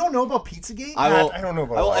 What? You don't know about Pizzagate? I don't know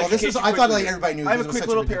about all I that. this is- I thought, like, everybody knew I have a this was quick such a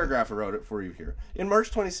little ridiculous- paragraph about it for you here. In March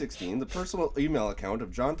 2016, the personal email account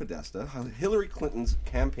of John Podesta, Hillary Clinton's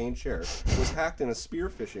campaign chair, was hacked in a spear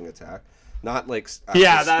phishing attack. Not like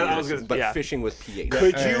Yeah, actual that- I spears, was gonna- but yeah. phishing with PH.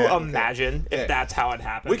 Could you yeah. imagine if Yeah. that's how it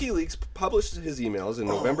happened? WikiLeaks published his emails in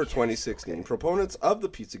November 2016. Proponents of the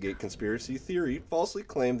Pizzagate conspiracy theory falsely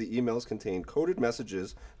claimed the emails contained coded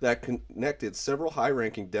messages that connected several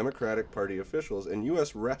high-ranking Democratic Party officials and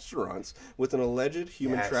U.S. restaurants with an alleged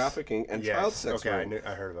human Yes. trafficking and Yes. child sex Okay, ring.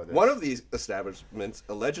 I heard about this. One of these establishments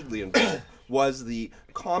allegedly involved was the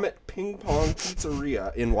Comet Ping Pong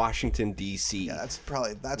Pizzeria in Washington, D.C. Yeah, that's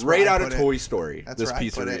where right I out of put it. Toy Story. That's This where I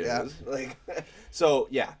put pizzeria it, yeah. is. Like, so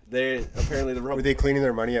yeah, they apparently the Were they cleaning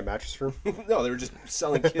their money at Mattress Firm? no, they were just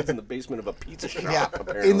selling kids in the basement of a pizza shop. Yeah,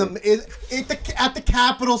 apparently. at the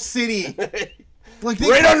capital city. Like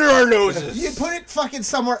right under our noses. You'd put it fucking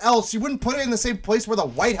somewhere else. You wouldn't put it in the same place where the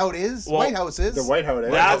White House is. Well, White House is. The White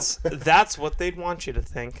House. That's what they'd want you to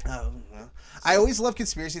think. Oh, no. I always love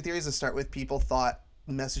conspiracy theories that start with people thought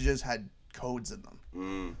messages had codes in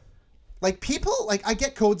them. Like people, like I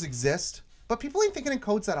get codes exist, but people ain't thinking in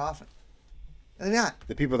codes that often. They're not.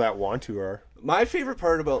 The people that want to are. My favorite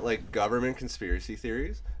part about like government conspiracy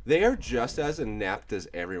theories, they are just as inept as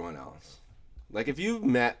everyone else. Like if you've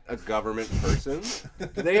met a government person,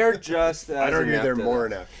 they are just as I'd argue inept they're as more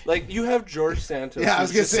us. inept. Like you have George Santos, Yeah, I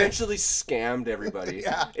was who's gonna say. essentially scammed everybody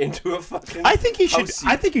Yeah. into a fucking. I think he should. house seat.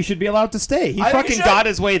 I think he should be allowed to stay. He I think he fucking should. got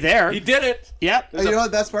his way there. He did it. Yep. You know the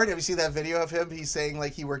best part? Have you seen that video of him? He's saying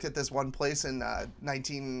like he worked at this one place in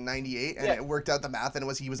 1998, and Yeah. it worked out the math, and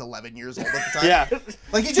he was 11 years old at the time. Yeah.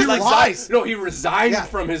 Like he just He lies. resigned. No, he resigned Yeah.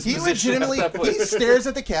 from his he position. legitimately at that he place. stares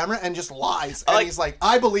at the camera and just lies, and Like- he's like,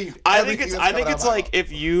 "I believe." I everything think it's. that's I think coming it's out of my like mouth."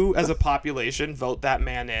 if you, as a population, vote that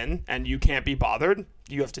man in, and you can't be bothered,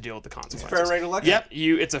 you have to deal with the consequences. fair and right election. Yep.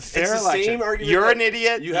 It's a fair the election. same argument You're that an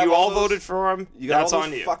idiot. you You, have all all those- voted for him. You got That's all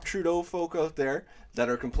on those you. fuck Trudeau folk out there that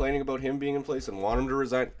are complaining about him being in place and want him to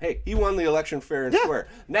resign. Hey, he won the election fair and square.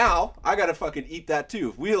 Now I gotta fucking eat that too.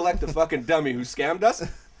 If we elect a fucking dummy who scammed us,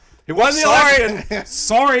 he won the election.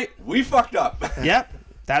 Sorry. We fucked up. Yep.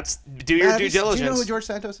 That's do your Matt, due do you know who diligence. George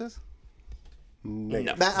Santos is? No.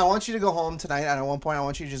 Matt, I want you to go home tonight, and at one point, I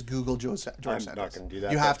want you to just Google George Santos. I'm not gonna do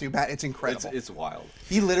that, You but- have to, Matt. It's incredible. It's wild.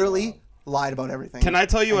 He literally lied about everything. Can I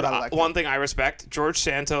tell you and what? got elected. One thing I respect, George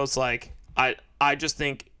Santos. Like I just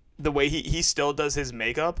think the way he still does his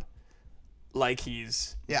makeup, like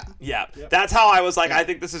he's. Yeah. Yeah, that's how I was like, I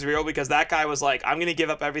think this is real because that guy was like, I'm gonna give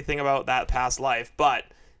up everything about that past life, but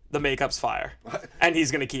the makeup's fire, and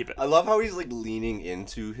he's gonna keep it. I love how he's like leaning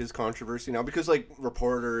into his controversy now because like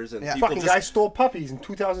reporters and Yeah. people Fucking just, guy stole puppies in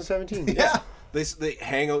 2017. Yeah. they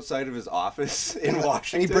hang outside of his office in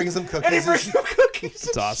Washington. brings them cookies And he brings them cookies.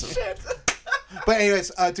 It's awesome. Shit. But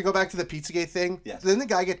anyways, to go back to the Pizzagate thing, Yes. didn't the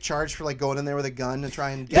guy get charged for like going in there with a gun and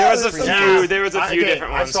try and get There was a free- few. There was a few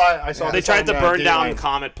different ones. I saw They this tried on, to burn down Dateline.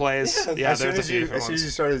 Comet Place. Yeah, As soon there's a as few you, different as soon as you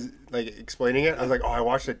ones. started like explaining it, I was like, oh, I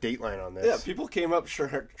watched a Dateline on this. Yeah, people came up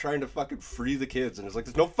trying to fucking free the kids, and it's like,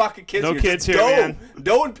 there's no fucking kids No here. kids Just here, dough. man.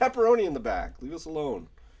 Dough and pepperoni in the back. Leave us alone.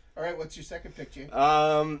 All right, what's your second pick, Jay?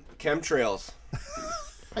 Chemtrails.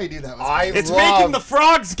 How you do that? It's making the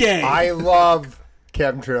frogs gay. I love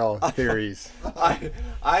chemtrail theories.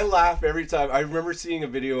 I laugh every time. I remember seeing a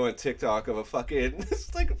video on TikTok of a fucking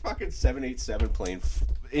it's like a fucking 787 plane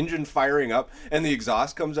engine firing up and the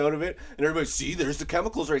exhaust comes out of it and everybody see there's the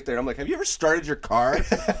chemicals right there. I'm like, have you ever started your car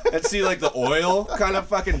and see like the oil kind of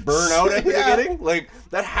fucking burn out at the beginning? Like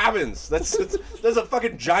that happens. That's a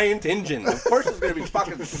fucking giant engine. Of course there's gonna be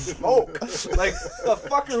fucking smoke. Like the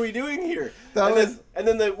fuck are we doing here? And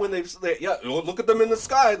then when they look at them in the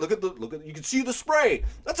sky. Look at you can see the spray.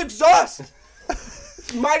 That's exhaust.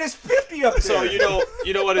 Minus 50 up there. So you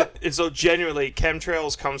know what it's so genuinely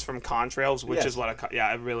chemtrails comes from contrails, which is what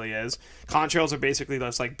it really is. Contrails are basically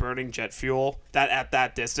just like burning jet fuel that at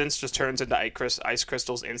that distance just turns into ice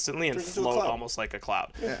crystals instantly and Turns into a float cloud. almost like a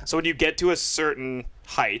cloud. Yeah. So when you get to a certain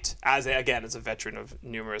height, as a veteran of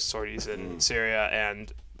numerous sorties in Syria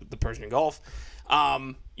and the Persian Gulf,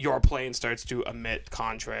 your plane starts to emit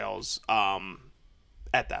contrails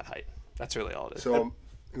at that height. That's really all it is. So,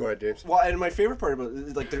 go ahead, James. Well, and my favorite part about it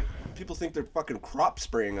is like people think they're fucking crop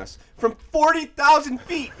spraying us from 40,000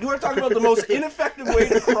 feet. You want to talk about the most ineffective way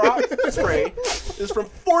to crop spray is from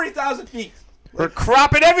 40,000 feet. We're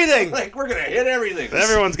cropping everything. Like we're gonna hit everything.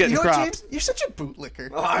 Everyone's getting You know what, cropped. James? You're such a bootlicker.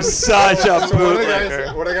 I'm Such a So one of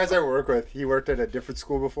bootlicker. the guys I work with, he worked at a different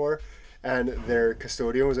school before, and their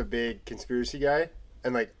custodian was a big conspiracy guy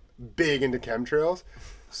and like big into chemtrails.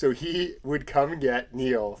 So he would come get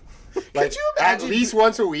Neil. Like, you at imagine- least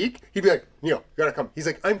once a week, he'd be like, Neil, you gotta come. He's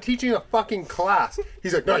like, I'm teaching a fucking class.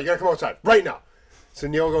 He's like, no, you gotta come outside right now. So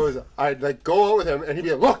Neil goes, I'd like go out with him, and he'd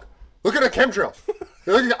be like, look at the chemtrails.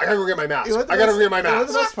 I gotta go get my mask. You know what the I gotta best- go get my You know what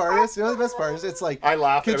mask. the best part is? You know what the best part is? It's like I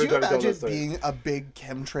laugh Could every you time I tell imagine this story. being a big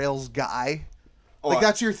chemtrails guy? Oh, Like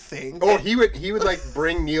that's your thing. Oh, he would like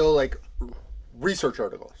bring Neil like research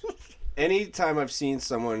articles. Anytime I've seen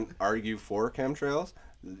someone argue for chemtrails,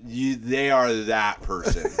 they are that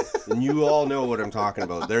person. And you all know what I'm talking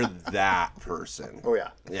about. They're that person. Oh yeah.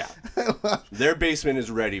 Yeah. Their basement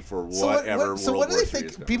is ready for whatever So World what do War they III is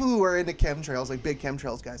think? coming. People who are into chemtrails, like big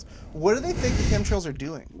chemtrails guys, what do they think the chemtrails are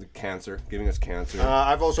doing? Cancer, giving us cancer.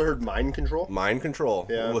 I've also heard mind control. Mind control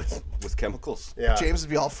Yeah. with chemicals. Yeah. James would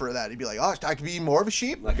be all for that. He'd be like, "Oh, I could be more of a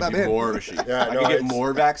sheep." I could I'm be in. more of a sheep. Yeah, I no, could get it's-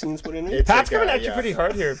 more vaccines put in me. It's Pat's like, coming at you yeah. pretty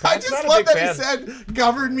hard here. I Pat's just not a love big that fan. he said,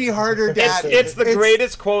 "Govern me harder, Daddy." It's the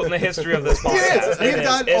greatest quote in the history of this podcast. We've It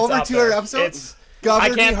done is. It's over up 200 there. episodes. It's,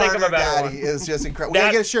 Govern I can't me think of harder, a better Daddy one. is just incredible. We gotta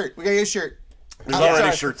That- get a shirt. We gotta get a shirt. There's I'm already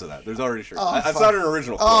sorry. shirts of that. There's already shirts. Oh, That's fuck. not an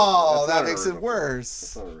original quote. Oh, That's that not an makes it original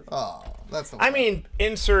worse. quote. That's not an original. Oh, that's. I mean,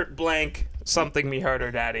 insert blank something me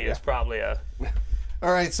harder, Daddy is probably a.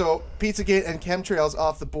 All right, so Pizzagate and chemtrails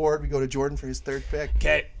off the board. We go to Jordan for his third pick.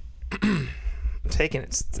 Okay. I'm taking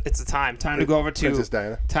it. It's the time. Time to go over to Princess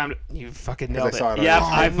Diana. Time to, you fucking nailed I saw it. it on Yep, the- I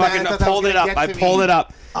Oh, man, fucking I thought that pulled was it gonna up. get I to pulled me. it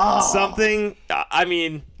up. Oh. Something. I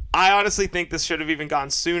mean, I honestly think this should have even gone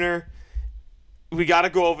sooner. We got to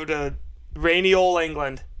go over to rainy old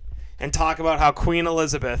England and talk about how Queen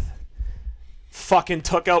Elizabeth fucking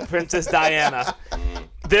took out Princess Diana.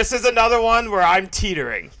 This is another one where I'm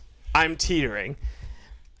teetering.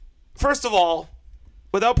 First of all,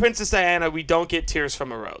 without Princess Diana, we don't get Tears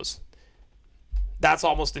from a Rose. That's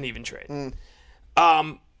almost an even trade.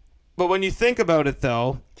 But when you think about it,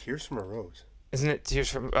 though, Tears from a Rose. isn't it Tears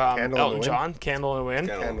from Candle in the Elton Wind? John? Candle in the Wind?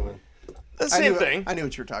 Candle. The same thing. I knew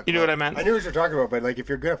what you were talking You know about. what I meant? I knew what you're talking about, but like, if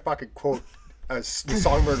you're gonna fucking quote the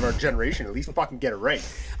songbird of our generation, at least fucking get it right.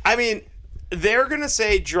 I mean, they're going to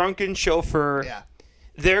say drunken chauffeur. Yeah.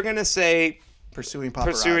 They're going to say Pursuing paparazzi.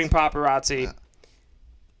 pursuing paparazzi.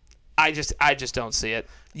 I just don't see it.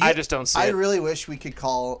 I just don't see I it. really wish we could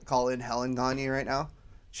call in Helen Gagne right now.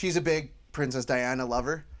 She's a big Princess Diana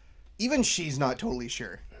lover. Even she's not totally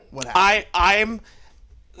sure what happened. I'm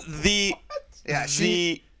the Yeah,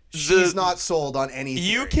 the she's not sold on any.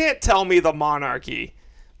 You theory. can't tell me the monarchy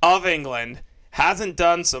of England hasn't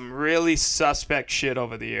done some really suspect shit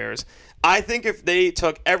over the years. I think if they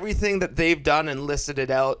took everything that they've done and listed it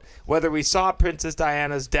out, whether we saw Princess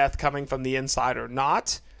Diana's death coming from the inside or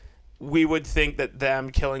not, we would think that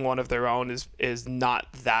them killing one of their own is not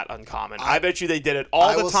that uncommon. I bet you they did it all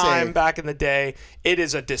I the will time say- back in the day. It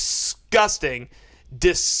is a disgusting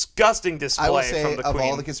display I will say from the of Queen.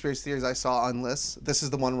 all the conspiracy theories I saw on lists, this is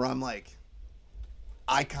the one where I'm like,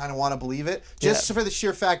 I kind of want to believe it, just for the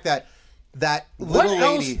sheer fact that What little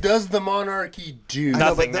else lady. does the monarchy do? I know,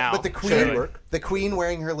 Nothing but now. but the Surely. queen, the queen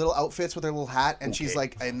wearing her little outfits with her little hat, and she's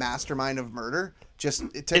like a mastermind of murder. Just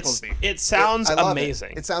it tickles me. It sounds I love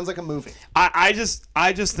amazing. It sounds like a movie. I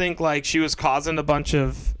just think like she was causing a bunch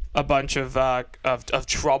of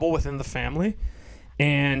trouble within the family,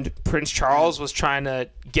 and Prince Charles was trying to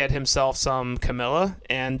get himself some Camilla,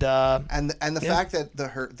 and And the fact that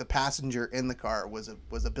the passenger in the car was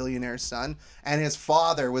a billionaire's son, and his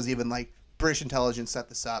father was even like, British intelligence set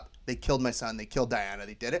this up. They killed my son. They killed Diana.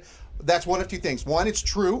 They did it. That's one of two things. One, it's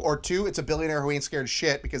true, or two, it's a billionaire who ain't scared of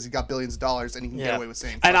shit because he's got billions of dollars and he can get away with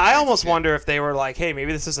saying. And fuck I crazy almost shit. wonder if they were like, hey,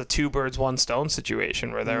 maybe this is a 2 birds 1 stone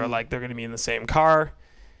situation where they're like, they're going to be in the same car.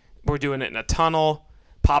 We're doing it in a tunnel.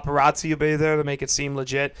 Paparazzi will be there to make it seem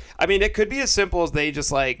legit. I mean, it could be as simple as they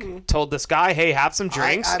just like told this guy, hey, have some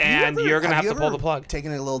drinks Have you and ever- you're going to have you to pull ever the plug.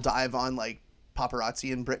 Taking a little dive on like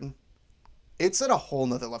paparazzi in Britain. It's at a whole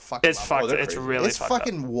nother fucking It's level. fucked. they're It's crazy. really It's fucked up.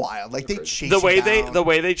 fucking wild. Like they chase The way you they down.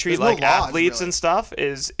 treat There's no like laws, athletes really. and stuff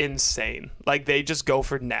is insane. Like they just go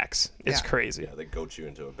for necks. It's Yeah. crazy. Yeah, they goat you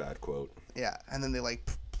into a bad quote. Yeah, and then they like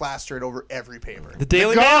plaster it over every paper. The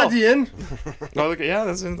Daily Mail. Guardian. Oh, look, yeah,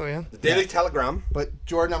 that's in yeah. The Daily Telegram. But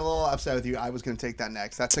Jordan, I'm a little upset with you. I was going to take that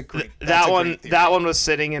next. That's a great. that's That a one, great theory. that one was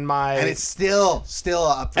sitting in my. and it's still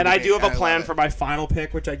up. For And I debate, do have a and I plan love for it. my final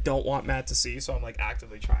pick, which I don't want Matt to see, so I'm like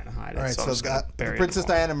actively trying to hide it. All right, so so, I'm just gonna got bury the it Princess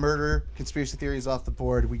tomorrow. Diana murder conspiracy theories off the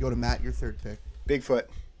board. We go to Matt, your third pick. Bigfoot.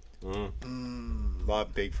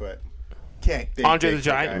 Love Bigfoot. Okay, Big Andre the Bigfoot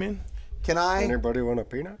Giant, guy. you mean? can I Anybody want a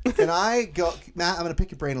peanut? can I go, Matt? I'm going to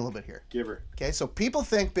pick your brain a little bit here. Give her. Okay, so people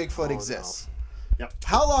think Bigfoot exists. Yep.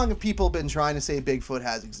 How long have people been trying to say Bigfoot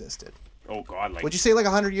has existed? Oh God, like Would you say like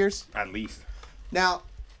 100 years? at least. Now,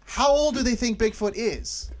 how old do they think Bigfoot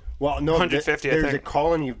is? Well, no, 150, I there's a think.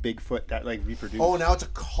 colony of Bigfoot that like reproduce. Oh, now it's a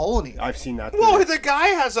colony. I've seen that. Well, theory. the guy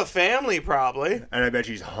has a family, probably. And I bet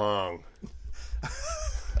she's hung.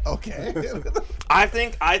 Okay. I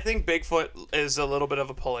think Bigfoot is a little bit of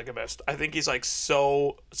a polygamist. I think he's like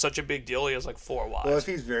such a big deal. He has like 4 wives. Well, if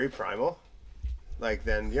he's very primal, like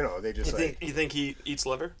then they just you think he eats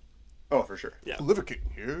liver? oh for sure. Yeah. Liver King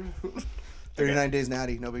here. 39 days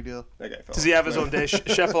natty, no big deal. That guy fell. Does he have his own dish?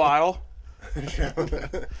 Chef Lyle?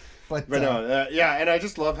 But no, yeah, and I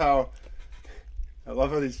just love how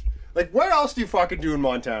these like what else do you fucking do in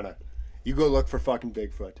Montana? You go look for fucking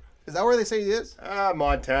Bigfoot. is that where they say he is?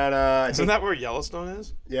 Montana. I Isn't think, that where Yellowstone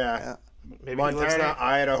is? yeah. Maybe he lives Montana, there.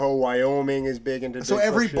 Idaho, Wyoming is big into So Bigfoot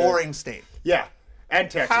every shit. boring state. Yeah, and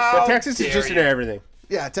Texas. How But Texas is dare just you. into everything.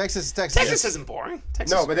 Yeah, Texas. Texas isn't boring.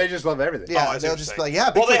 Texas No, but they just love everything. Yeah, I see they'll what just you're be like, saying.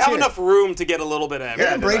 yeah, Well, they Bigfoot's have here. enough room to get a little bit of They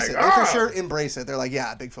everything. embrace like, it. They for "Ah." sure embrace it. They're like,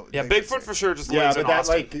 yeah, Bigfoot. Yeah, Bigfoot's Bigfoot here. for sure just Yeah, lives but in that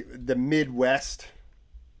Austin. like the Midwest,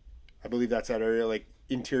 I believe that's that area, like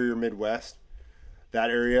interior Midwest, that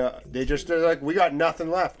area. They're like, we got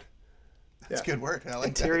nothing left. That's a good word. I like that.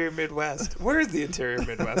 Interior Midwest. Where is the interior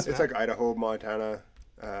Midwest? It's like Idaho, Montana,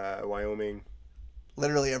 Wyoming.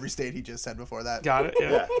 Literally every state he just said before that. Got it.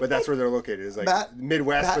 Yeah. Yeah, but that's where they're located. Is like Matt-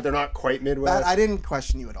 Midwest, Matt- but they're not quite Midwest. Matt, I didn't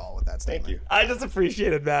question you at all with that statement. Thank you. I just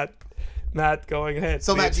appreciated Matt going ahead.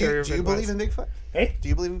 So, The Matt, do interior you Midwest. believe in Bigfoot? Hey, Do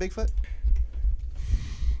you believe in Bigfoot?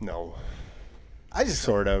 no, I just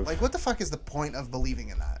Sort of. Like, what the fuck is the point of believing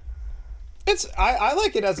in that? I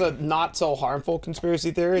like it as a not so harmful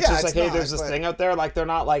conspiracy theory. It's Yeah, just it's like, hey, not, there's this but- thing out there. Like they're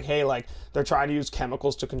not like, hey, like they're trying to use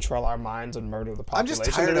chemicals to control our minds and murder the I'm population.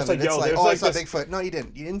 just tired They're of it. It's yo, like, there's oh, I like saw this- Bigfoot. No, you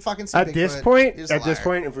didn't. You didn't fucking see at Bigfoot. this point, You're just a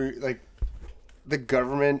liar. if we like, the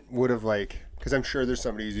government would have like, because I'm sure there's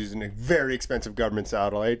somebody who's using a very expensive government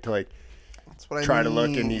satellite to like That's what I try to look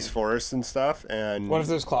in mean. these forests and stuff. And What if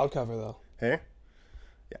there's cloud cover though? hey,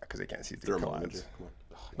 yeah, because they can't see through Thermal clouds. imaging. Come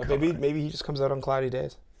on. But maybe he just comes out on cloudy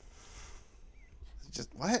days. Just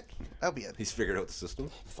what? That'd be it. He's figured out the system.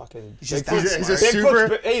 Fucking He's just Bigfoot's- that He's a smart.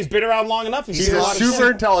 super. Hey, he's been around long enough. He's seen a lot of super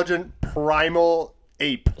shit. intelligent primal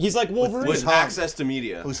ape He's like Wolverine. With hung? access to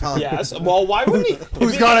media. Who's hung? Yes. Well, why wouldn't he?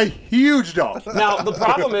 who's got a huge dog. Now the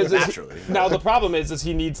problem is Naturally.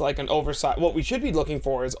 he needs like an oversized. What we should be looking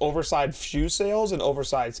for is oversized shoe sales and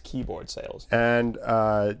oversized keyboard sales. And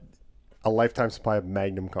a lifetime supply of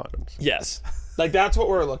Magnum condoms. Yes, like that's what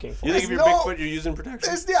we're looking for. You think if you're no- Bigfoot, you're using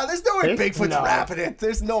protection? There's no way Hey? Bigfoot's No. wrapping it.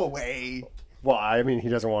 There's no way. Well, I mean, he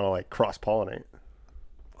doesn't want to like cross pollinate.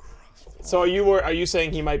 So are you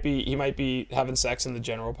saying he might be having sex in the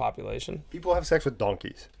general population? People have sex with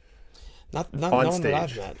donkeys Not on no one stage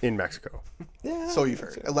dodged that. in Mexico. So you've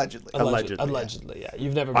heard. Allegedly. Allegedly. Allegedly, yeah.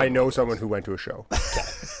 You've never. I Been know someone who went to a show.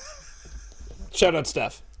 Shout out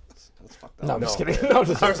Steph. That's fucked up. No, I'm just No. kidding. No,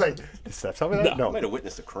 just I was like, did Steph tell me that? I No. might have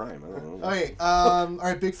witnessed a crime. I don't know. Okay, all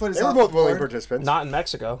right, Bigfoot is They were off both the willing board. participants. not in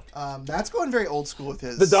Mexico. That's going very old school with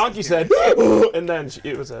his. The donkey said, and then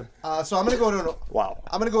it was a. So I'm gonna go to an. Wow.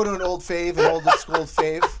 I'm gonna go to an old fave, an old school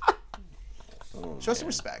fave. Show some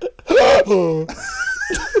respect.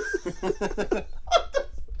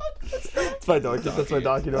 That's my donkey. That's my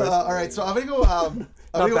donkey noise. All right, so I'm gonna go. I'm Not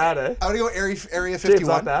gonna bad, go, eh? I'm gonna go Area James, 51.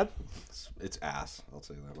 not bad. It's ass. I'll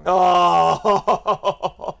say that much. Oh.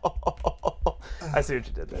 I see what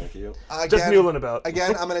you did there. Thank you. Just muling about.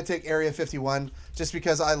 Again, I'm going to take Area 51 just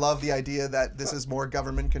because I love the idea that this is more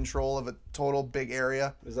government control of a total big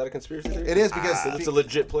area. Is that a conspiracy theory? It is because It's a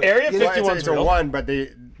legit place. Area Yeah, 51 It's a one, but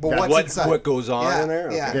what's What inside? what goes on Yeah, in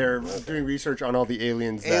there? yeah. they're doing research on all the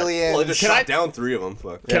aliens. That, Aliens. Well, they just Can shot I- down 3 of them.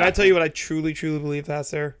 Fuck. Can I tell you what I truly believe that's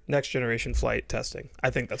there? Next generation flight testing. I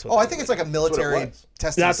think that's what. Oh, I that think is. it's like a military was.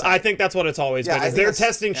 testing. That's. site. I think that's what it's always Yeah, been. I Is think they're that's-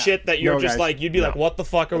 testing yeah. shit that you're No, just guys. like you'd be like, what the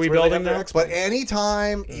fuck are we where they building have their now? experts. But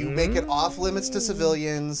anytime you make it off limits to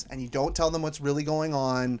civilians and you don't tell them what's really going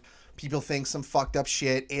on, people think some fucked up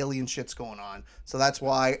shit, alien shit's going on. So that's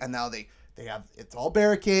why. And now they have it's all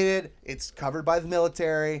barricaded. It's covered by the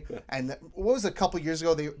military. And what was it, a couple years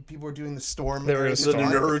ago? People were doing the storm. They were gonna The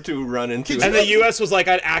storm. Naruto run into And it. the U.S. was like,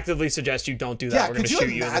 I'd actively suggest you don't do that. Yeah, We're going could to you shoot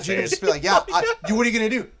you in the imagine? face. Just be like, yeah, what are you gonna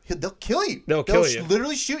do? They'll kill you. They'll kill you.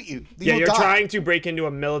 Literally shoot you. Yeah, You'll you're die. trying to break into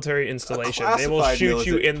a military installation. They will classified shoot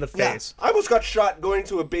you military- in the Yeah. face. I almost got shot going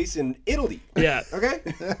to a base in Italy. Yeah. Okay?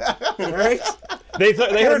 All right? They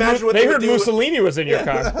heard, imagine what they would do with- Mussolini was in your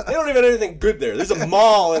car. They don't even have anything good there. There's a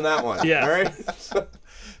mall in that one. Yeah. All right?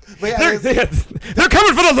 But yeah, They're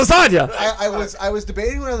coming for the lasagna. I was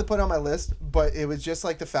debating whether to put it on my list, but it was just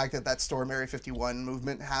like the fact that Storm Area 51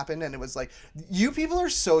 movement happened, and it was like, you people are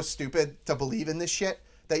so stupid to believe in this shit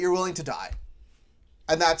that you're willing to die,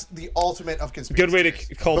 and that's the ultimate of conspiracy. Good way to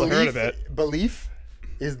theories. call the herd a bit. Belief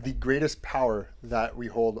is the greatest power that we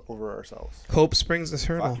hold over ourselves. Hope springs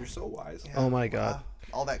eternal. Fuck, you're so wise. Oh my god.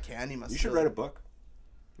 All that candy must. You should write a book.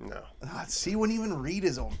 No, See, he wouldn't even read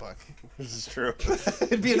his own book. this is true.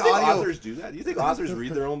 It'd be Do an you think audio. authors do that? Do you think authors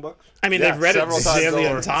read their own books? I mean, Yeah, they've read it several a times zillion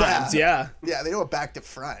over. times. Yeah. Yeah, they know it back to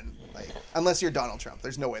front. Like, unless you're Donald Trump,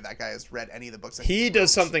 there's no way that guy has read any of the books. That He wrote.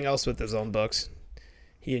 does something else with his own books.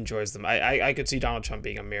 He enjoys them. I could see Donald Trump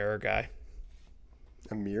being a mirror guy.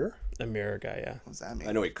 A mirror? A mirror guy, yeah. What does that mean?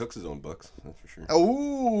 I know he cooks his own books. That's for sure.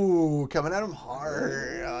 Oh, coming at him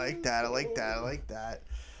hard. I like that. I like that. I like that.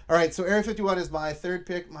 All right, so Area 51 is my third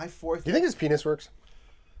pick. My fourth. Do you think his penis works?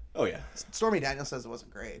 Oh, yeah. Stormy Daniels says it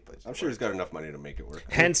wasn't great, but I'm sure he's got enough money to make it work.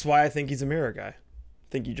 Hence why I think he's a mirror guy. I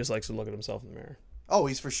think he just likes to look at himself in the mirror. oh,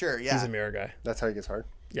 he's for sure. Yeah. He's a mirror guy. That's how he gets hard.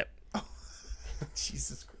 Yep.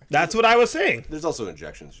 Jesus Christ. That's what I was saying. There's also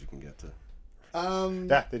injections you can get to.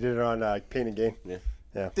 Yeah, they did it on Pain and Gain.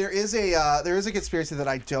 Yeah. There is a conspiracy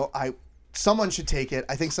that someone should take it.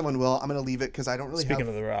 I think someone will. I'm gonna leave it because I don't really Speaking have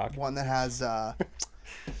of The Rock. one that has a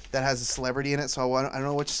celebrity in it. So I don't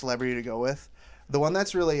know which celebrity to go with. The one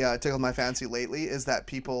that's really tickled my fancy lately is that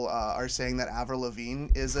people are saying that Avril Lavigne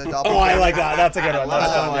is a doppelganger. Oh, I like that. That's a good one.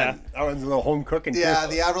 That's a good one, yeah. That one's a little home cooking. Yeah,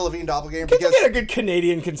 too. the Avril Lavigne doppelganger Can you because get a good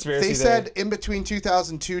Canadian conspiracy they there? said in between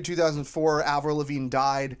 2002 2004 Avril Lavigne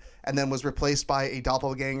died and then was replaced by a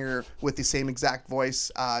doppelganger with the same exact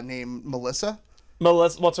voice named Melissa.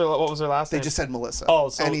 Melissa, what was her last They name? just said Melissa. Oh,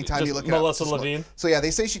 so anytime just you look Melissa it up, it's Levine? So yeah,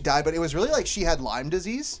 they say she died, but it was really like she had Lyme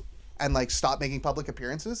disease and like stopped making public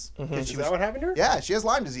appearances. Mm-hmm. And she Is was, that what happened to her? yeah, she has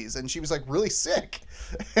Lyme disease and she was like really sick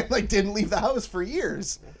and like didn't leave the house for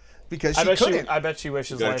years because she couldn't. I bet she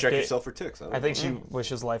wishes You gotta life check gave, yourself for ticks. I think she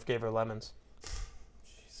wishes life gave her lemons.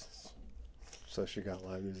 So she got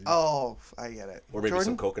Lyme disease. Oh, I get it. Or maybe Jordan,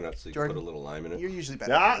 some coconuts so you Jordan, can put a little lime in it. you're usually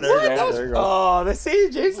better. Yeah, at there you this. go. There you go. Oh, they see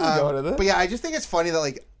Jason's going to this. But yeah, I just think it's funny that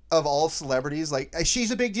like of all celebrities, like she's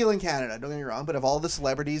a big deal in Canada. Don't get me wrong, but of all the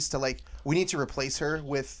celebrities to like, we need to replace her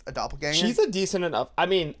with a doppelganger. She's a decent enough. I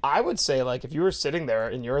mean, I would say like if you were sitting there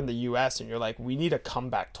and you're in the U.S. and you're like, we need a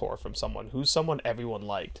comeback tour from someone who's someone everyone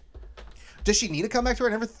liked. Does she need to come back to her?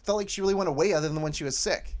 I never felt like she really went away other than when she was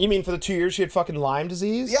sick. You mean for the 2 years she had fucking Lyme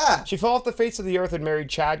disease? Yeah. She fell off the face of the earth and married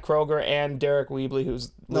Chad Kroger and Derek Weebly,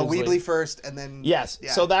 who's No, lives, Weebly like- first, and then Yes.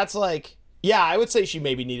 Yeah. So that's like, yeah, I would say she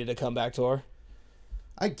maybe needed a comeback tour.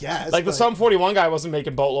 I guess Like the but Sum 41 guy wasn't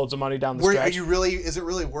making boatloads of money down the Are stretch. you really? Is it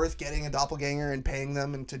really worth getting a doppelganger and paying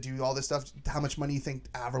them and to do all this stuff? How much money do you think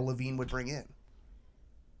Avril Lavigne would bring in?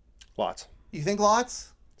 Lots. You think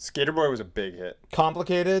lots? Skater Boy was a big hit.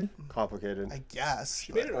 Complicated. Complicated. I guess.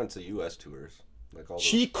 She made it onto U.S. tours. Like all those.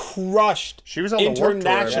 She crushed She was on the Warped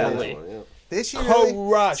Tour, I believe. internationally. Yeah. This year, really?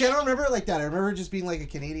 Crushed. See, I don't remember it like that. I remember just being like a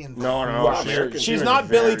Canadian. No, Crushed. She's was not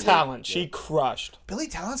very Billy good. Talent. She crushed. Billy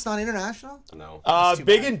Talent's not international. No. too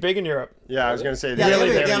Big in Europe. Yeah, I was gonna say. Yeah, Really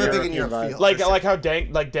they big have in a big in European Europe vibe. feel. Like for sure. like how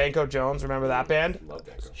Danko Jones. Remember that band? Love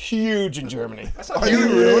Danko. Huge in Germany. Are you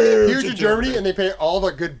really? Huge in Germany, and they pay all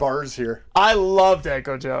the good bars here. I love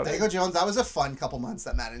Danko Jones. Danko Jones, that was a fun couple months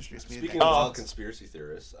that Matt introduced me to. Speaking Danko. of all conspiracy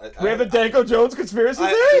theorists, We have a Danko Jones conspiracy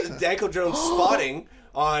theory. Danko Jones spotting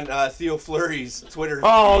on Theo Fleury's Twitter.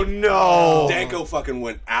 Oh feed. no! Danko fucking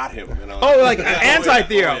went at him. And I was Oh, like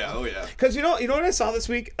anti-Theo. Oh yeah. Because you know what I saw this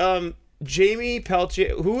week? Jamie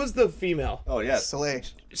Peltier, who was the female? Oh yeah. Soleil.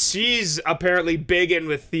 She's apparently big in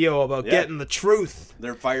with Theo about Yeah. getting the truth.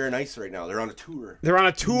 They're Fire and Ice right now. They're on a tour. They're on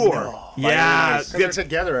a tour. Yeah, Nice. They're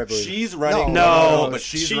together, I believe. She's running. No. but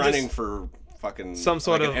she's She running just- for fucking Some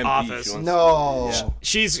sort like of an MP. office. She wants No. to-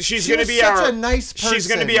 she's She gonna was be such our a nice She's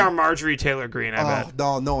gonna be person. our Marjorie Taylor Greene. I Oh,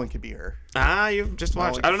 bet. no one could be her. You just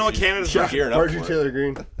watch. I don't know what Canada's She's from. gearing up Marjorie for it. Taylor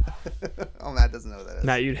Greene. Oh, Matt doesn't know who that is.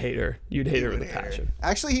 Matt, you'd hate her. You'd hate her with a Wouldn't hate her. passion.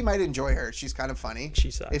 Actually, he might enjoy her. She's kind of funny.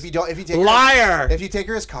 She sucks. If you take her, Liar. if you take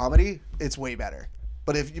her as comedy, it's way better.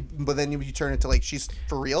 But then you turn it to like she's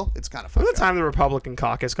for real, it's kind of By fucked the time the Republican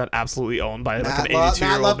caucus got absolutely owned by like an Matt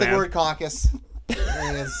 82-year-old loved the man. word caucus. It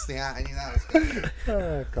is, yeah, I knew that was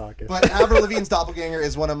good. Caucus. But Avril Lavigne's Doppelganger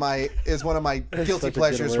is one of my guilty Such a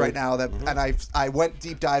pleasures good right word. now. And I went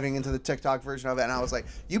deep diving into the TikTok version of it, and I was like,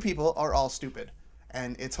 you people are all stupid,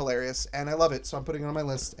 and it's hilarious, and I love it. So I'm putting it on my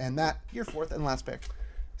list. And that your fourth and last pick.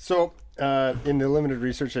 So, in the limited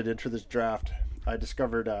research I did for this draft, I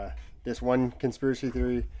discovered this one conspiracy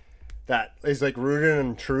theory that is like rooted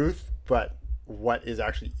in truth, but what is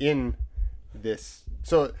actually in this?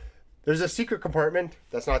 So, there's a secret compartment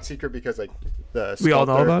that's not secret because like the We all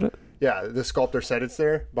know sculptor- about it? Yeah, the sculptor said it's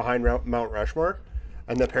there behind Mount Rushmore,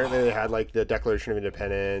 and apparently they had like the Declaration of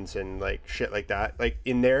Independence and like shit like that like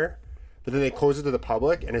in there, but then they closed it to the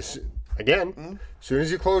public, and as soon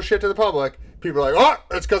as you close shit to the public, people are like,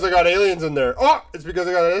 oh, it's because I got aliens in there. Oh, it's because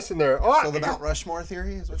I got this in there. Oh, So the Mount Rushmore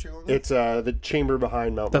theory is what you're going with? it's the chamber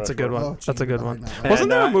behind Mount. That's a good Rushmore. one. Oh, That's a good gee, one. behind that Wasn't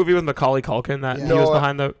there a And, movie with Macaulay Culkin that he No, was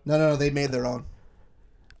behind the? No, they made their own.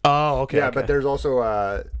 Oh, okay. Yeah, okay. but there's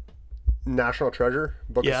also National Treasure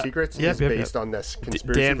Book Yeah. of Secrets Yep, is yep, based yep. on this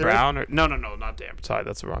conspiracy Dan theory. Brown or no, not Dan. Sorry,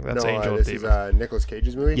 that's wrong. That's No, Angel this Davis. is Nicolas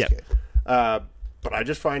Cage's movie. Yep. But I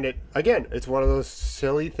just find it, again, it's one of those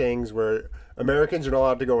silly things where Americans are not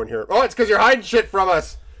allowed to go in here. Oh, it's because you're hiding shit from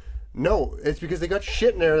us. No, it's because they got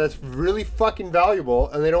shit in there that's really fucking valuable,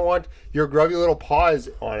 and they don't want your grubby little paws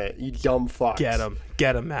on it. You dumb fucks.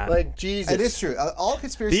 Get him, man. Like Jesus. It is true. All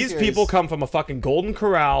conspiracy These theories, people come from a fucking Golden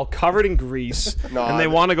Corral covered in grease, Nah, and they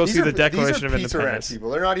want to go these see are- the Declaration of these are Pizza Ranch Independence. people.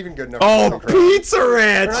 They're not even good enough. Oh, for Golden Corral. Pizza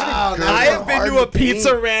Ranch! Wow, they're I have been hard to a to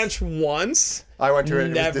Pizza beat. Ranch once. I went to it.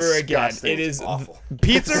 It Never was again. disgusting. It is awful.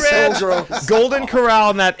 Pizza Ranch, Golden Corral,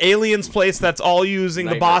 and that aliens place that's all using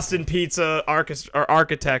the Nightmare. Boston pizza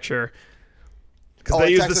architecture. Because Oh, they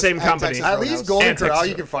and use Texas- the same and company. Texas At Roadhouse. least Golden And Corral, Texas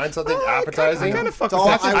you can find something I appetizing. kind of fuck Don't- with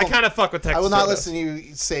Texas. I will- I kind of fuck with Texas. I will not Roadhouse. listen to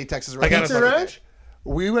you say Texas gotta Roadhouse. Pizza fuck with Ranch.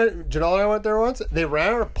 We went. Janelle and I went there once. They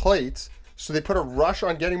ran out of plates, so they put a rush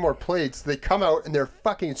on getting more plates. They come out and they're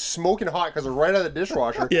fucking smoking hot because they're right out of the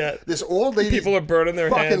dishwasher. Yeah. This old lady. People are burning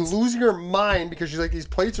their fucking hands. losing her mind because she's like, these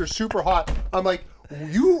plates are super hot. I'm like,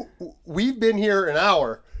 we've been here an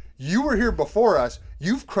hour. You were here before us.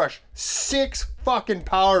 You've crushed 6 fucking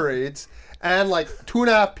Powerades and like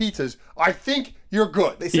 2.5 pizzas. I think you're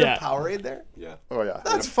good. They serve Yeah. Powerade there. Yeah. Oh yeah.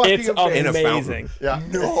 That's fucking It's amazing. a fountain. amazing. yeah.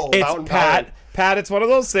 No. It's Fountain Pat. Pat, it's one of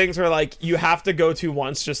those things where like you have to go to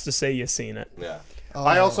once just to say you've seen it. Yeah.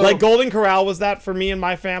 I also Like Golden Corral was that for me and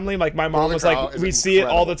my family. Like my mom Golden was Corral like, is we see it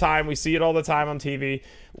all the incredible. time. We see it all the time on TV,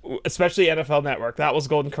 especially NFL Network. That was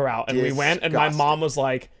Golden Corral, and we went, and my Disgusting. mom was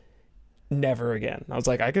like, "Never again." I was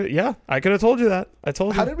like, "I could have told you that. I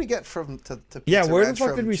told you." How did we get from to Pizza Yeah, where the Ranch fuck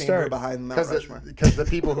from did we chamber start? behind Mount Rushmore? because the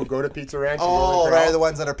people who go to Pizza Ranch and Oh, Golden right, Corral the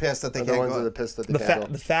ones that are pissed that they are the can't ones that go. are pissed that they the can't fat,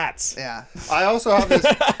 go. the fats. Yeah. I also have this.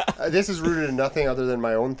 This is rooted in nothing other than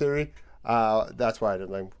my own theory. That's why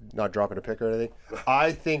I'm not dropping a pick or anything.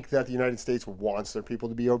 I think that the United States wants their people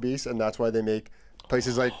to be obese, and that's why they make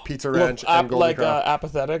places like Pizza Ranch and Golden Corral.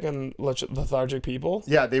 Apathetic and lethargic people.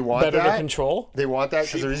 Yeah, they want better that. to control. They want that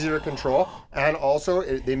because they're easier to control, and also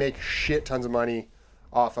they make shit tons of money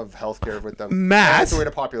off of healthcare with them. Matt? That's the way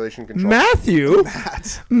to population control. Matthew,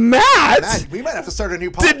 Matt, Matt, we might have to start a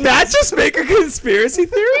new podcast. did Matt just make a conspiracy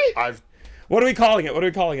theory? I've What are we calling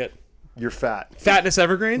it? you're fat. Fatness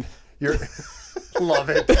Evergreen. You're Love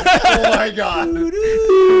it. Oh my god.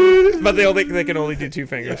 But they can only do two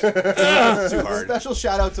fingers. Too hard. Special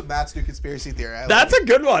shout out to Matt's new conspiracy theory. I That's like a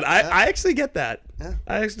good one. I actually get that.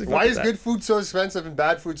 I actually. Why fuck is with good food so expensive and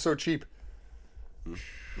bad food so cheap?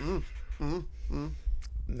 that.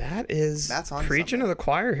 Matt is Matt's onto preaching to something. the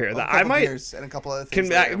choir here. a That couple I might. beers and a couple other Can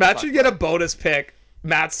things. later. Matt should get a bonus pick.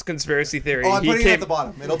 Matt's conspiracy theory. Oh, I'm He putting it came- at the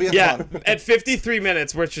bottom. It'll be at Yeah, the bottom. at 53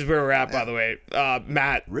 minutes, which is where we're at, by the way.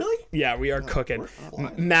 Matt. Really? Yeah, we are cooking.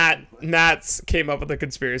 Matt's came up with a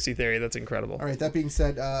conspiracy theory that's incredible. All right. That being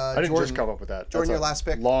said, I didn't Jordan, just come up with that. Jordan, That's your a last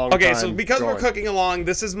pick. Long Okay, so time because we're going. cooking along,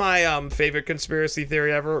 this is my favorite conspiracy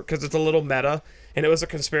theory ever because it's a little meta, and it was a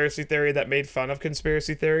conspiracy theory that made fun of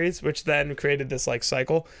conspiracy theories, which then created this like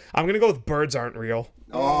cycle. I'm gonna go with birds aren't real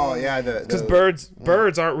Oh yeah, because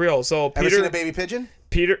birds aren't real. So Ever seen a Peter, baby pigeon?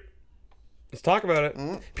 let's talk about it.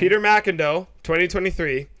 Peter McIndoe,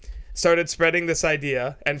 2023, started spreading this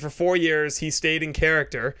idea, and for 4 years he stayed in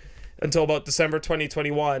character until about December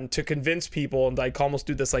 2021 to convince people and like almost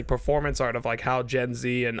do this like performance art of like how Gen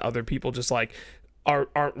Z and other people just like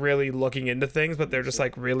aren't really looking into things, but they're just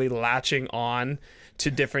like really latching on to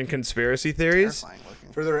different conspiracy theories Terrifying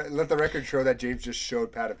looking. For the let the record show that James just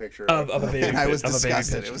showed Pat a picture of a baby. I was of a baby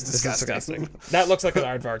disgusted. pigeon. It was This is disgusting. That looks like an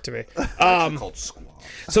aardvark to me. Called squaw.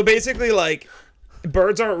 So basically, like,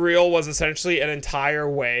 birds aren't real was essentially an entire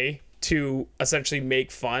way to essentially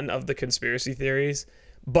make fun of the conspiracy theories.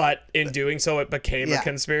 But in doing so, it became Yeah. a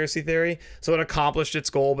conspiracy theory. So it accomplished its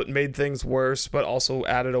goal, but made things worse, but also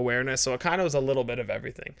added awareness. So it kind of was a little bit of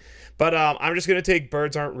everything. But I'm just going to take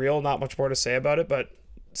birds aren't real. Not much more to say about it, but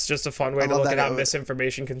it's just a fun way to love look that at how it was-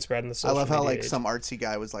 misinformation can spread in the I social love how media like age. some artsy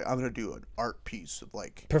guy was like, "I'm gonna do an art piece of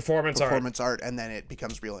like performance art," and then it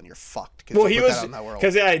becomes real and you're fucked. 'cause Well, they he put was that out in that world.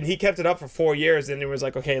 because and he kept it up for 4 years, and it was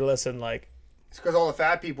like, okay, listen, like. It's because all the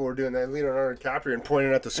fat people were doing that. Leonardo DiCaprio and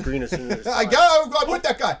pointing at the screen as soon as I go. I'm with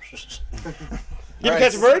that guy. You ever All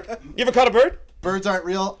catch a bird? You ever caught a bird? Birds aren't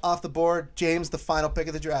real. Off the board. James, the final pick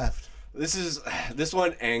of the draft. This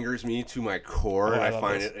one angers me to my core. I I love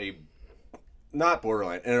find this. it not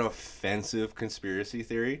borderline, an offensive conspiracy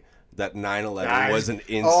theory that 9/11 Guys. was an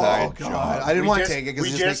Oh inside God, job. I didn't We want to just- take it because we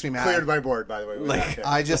it just makes me mad. cleared my board, by the way. with Like,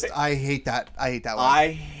 that pick. I hate that. I hate that one. I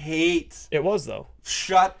hate. It was though.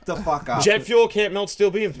 Shut the fuck up. Jet fuel can't melt steel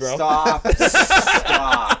beams, bro. Stop.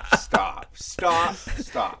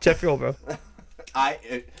 Stop. Jet fuel, bro.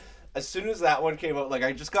 As soon as that one came out, like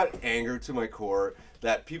I just got angered to my core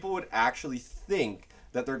that people would actually think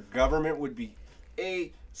that their government would be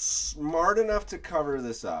smart enough to cover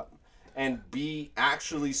this up, and B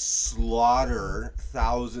actually slaughter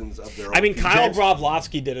thousands of their own I mean, people. Kyle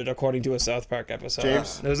Broflovsky did it according to a South Park episode.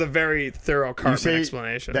 James? It was a very thorough you Cartman say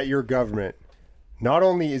explanation. that your government, not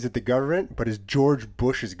only is it the government, but is George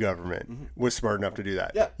Bush's government was smart enough to do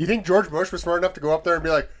that. Yeah. You think George Bush was smart enough to go up there and be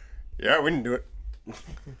like, yeah, we didn't do it.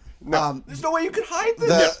 There's no way you could hide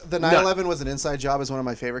this. The 9/11 was an inside job is one of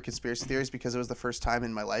my favorite conspiracy theories because it was the first time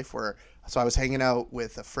in my life where I was hanging out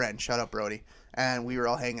with a friend, shout out Brody, and we were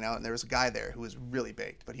all hanging out and there was a guy there who was really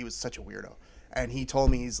baked, but he was such a weirdo. And he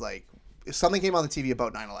told me, he's like, if something came on the TV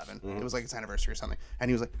about 9/11, it was like its anniversary or something, and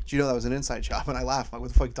he was like, "Do you know that was an inside job?" And I laughed, I'm like,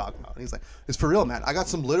 "What the fuck are you talking about?" And he's like, "It's for real, man. I got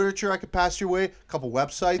some literature I could pass your way, a couple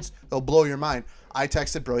websites, they'll blow your mind." I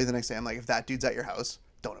texted Brody the next day, I'm like, "If that dude's at your house,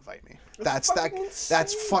 don't invite me." That's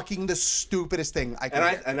fucking the stupidest thing I can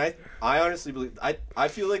hear. And I honestly believe I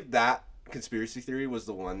feel like that conspiracy theory was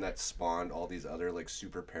the one that spawned all these other like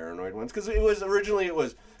super paranoid ones because it was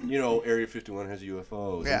Area 51 has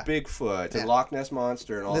UFOs Yeah. and Bigfoot Yeah. and Loch Ness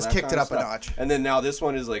monster and all This that kicked kind it of up a stuff. notch. And then now this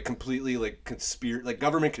one is like completely like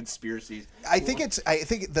government conspiracies. I think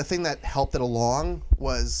the thing that helped it along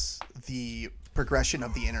was the progression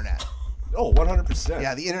of the internet. Oh, 100%.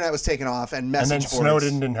 Yeah, the internet was taking off and And message then boards.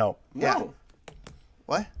 Snowden didn't help. Yeah. No.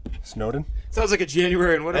 What? Snowden? Sounds like a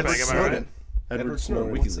January in Winnipeg. Edward Am I right? Snowden. Edward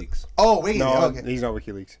Snowden, WikiLeaks. Oh wait, No, okay. he's not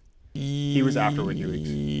WikiLeaks. He was after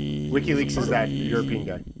WikiLeaks. WikiLeaks is that European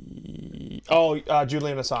guy. Oh,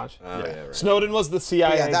 Julian Assange. Yeah, right. Snowden was the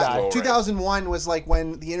CIA Yeah, guy. that 2001 was like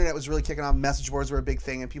when the internet was really kicking off. Message boards were a big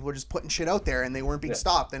thing, and people were just putting shit out there, and they weren't being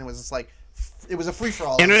stopped. And it was just like, it was a free for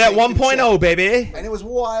all. Internet 1.0, baby. And it was a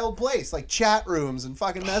wild place, like chat rooms and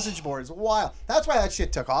fucking message boards. Wild. That's why that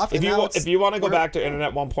shit took off. If and you now it's- if you want to go we're- back to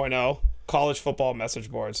Internet 1.0, college football message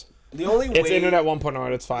boards. The only It's way, Internet 1.0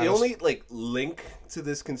 at its finest. The only like link to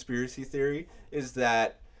this conspiracy theory is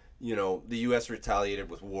that the U.S. retaliated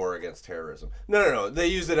with war against terrorism. No. They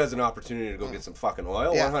used it as an opportunity to go get some fucking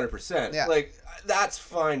oil. Yeah. 100%. Yeah. Like that's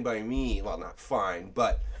fine by me. Well, not fine,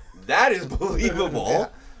 but that is believable, Yeah.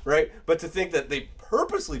 right? But to think that they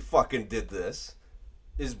purposely fucking did this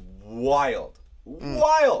is wild.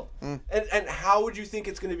 Wild. And how would you think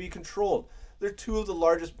it's going to be controlled? They're two of the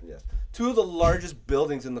largest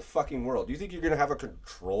buildings in the fucking world. Do you think you're going to have a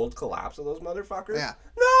controlled collapse of those motherfuckers? Yeah.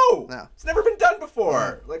 No. No. It's never been done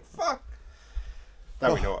before. Like, fuck.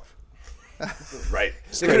 That we know of. Right.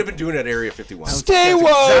 They could have been doing it at Area 51. Stay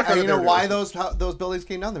woke. And you know why those buildings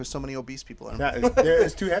came down? There was so many obese people in them.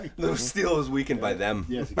 It's too heavy. The steel was weakened by them.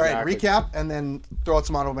 Yes, All right, exactly. recap and then throw out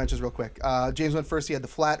some honorable mentions real quick. James went first. He had the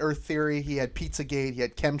flat Earth theory. He had Pizzagate. He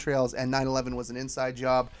had chemtrails, and 9/11 was an inside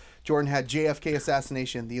job. Jordan had JFK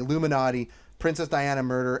assassination, the Illuminati, Princess Diana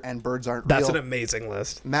murder, and birds aren't That's real. an amazing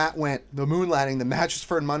list. Matt went the moon landing, the Mattress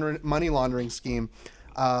Firm money laundering scheme,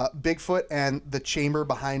 Bigfoot, and the chamber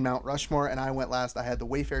behind Mount Rushmore. And I went last. I had the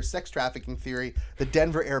Wayfair sex trafficking theory, the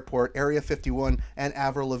Denver airport, Area 51, and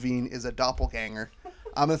Avril Lavigne is a doppelganger.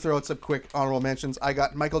 I'm going to throw out some quick honorable mentions. I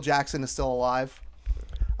got Michael Jackson is still alive.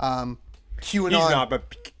 QAnon. He's not,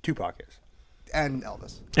 but Tupac is. And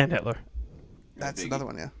Elvis. And Hitler. That's Biggie. another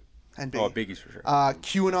one, yeah. And Oh, Biggie. Biggie's for sure.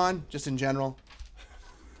 QAnon, just in general.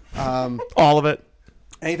 All of it.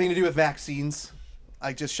 Anything to do with vaccines.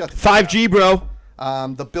 I just shut the 5G, bro.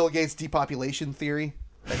 The Bill Gates depopulation theory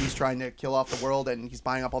that he's trying to kill off the world and he's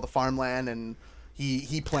buying up all the farmland and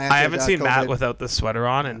he planted. I haven't seen COVID. Matt without this sweater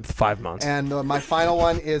on in 5 months. And my final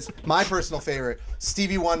one is my personal favorite.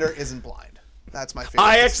 Stevie Wonder isn't blind. That's my favorite.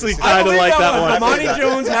 I actually conspiracy. kind of like that one. Monty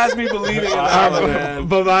Jones has me believing in that one, man.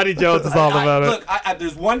 But Monty Jones is all about it. Look,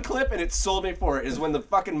 there's one clip and it sold me for it. Is when the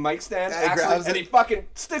fucking mic stand Yeah, he grabs accidentally, and it. he fucking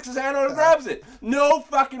sticks his hand on it and grabs it. No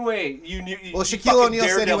fucking way. Well, Shaquille O'Neal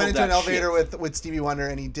said he went into an elevator with Stevie Wonder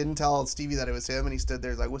and he didn't tell Stevie that it was him and he stood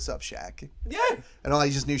there. He's like, "What's up, Shaq?" Yeah. And all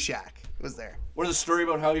he just knew Shaq was there. Or the story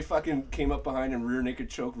about how he fucking came up behind and rear naked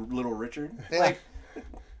choked Little Richard. Yeah. Like,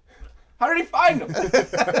 how did he find him?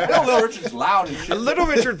 I know Little Richard's loud and shit. Little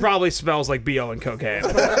Richard probably smells like BO and cocaine.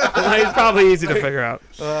 It's probably easy to figure out.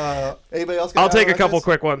 Anybody else? got I'll take a honorable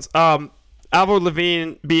couple mentions? quick ones. Avril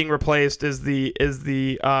Lavigne being replaced is the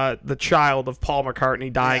child of Paul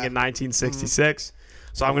McCartney dying in 1966.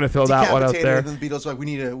 So I'm gonna throw that one out Decapitated, there. And then the Beatles were like,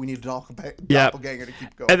 we need a doppelganger to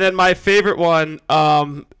keep going. And then my favorite one,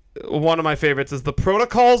 one of my favorites is The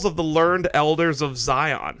Protocols of the Learned Elders of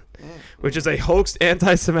Zion, which is a hoaxed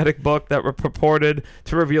anti-Semitic book that were purported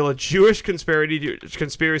to reveal a Jewish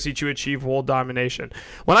conspiracy to achieve world domination.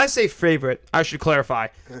 When I say favorite, I should clarify.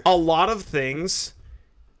 A lot of things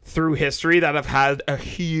through history that have had a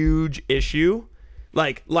huge issue,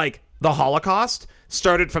 like the Holocaust,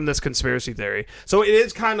 started from this conspiracy theory. So it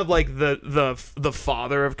is kind of like the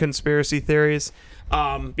father of conspiracy theories.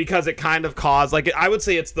 Because it kind of caused, like, I would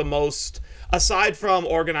say it's the most, aside from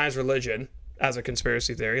organized religion as a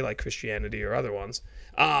conspiracy theory, like Christianity or other ones,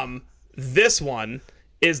 this one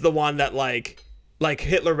is the one that, like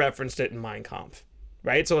Hitler referenced it in Mein Kampf,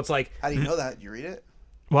 right? So it's like, How do you know that? Did you read it?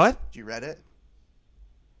 what? Did you read it?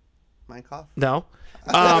 Mein Kampf? No.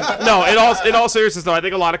 No, in all seriousness, though, I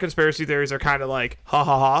think a lot of conspiracy theories are kind of like, ha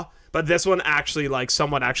ha ha. But this one actually, like,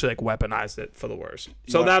 someone actually, like, weaponized it for the worst.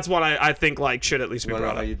 So that's one I think, like, should at least be You want to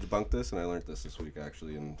know brought how up. you debunk this? And I learned this week,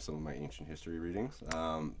 actually, in some of my ancient history readings.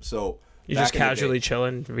 So You back just in the day- casually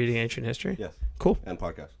chilling, reading ancient history? Yes. Cool. And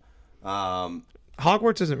podcast.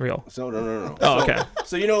 Hogwarts isn't real. So no. Oh, So- okay.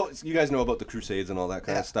 So you guys know about the Crusades and all that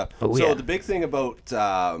kind of stuff. Oh, so yeah. the big thing about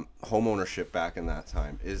home ownership back in that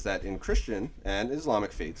time is that in Christian and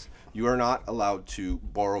Islamic faiths, you are not allowed to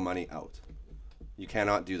borrow money out. You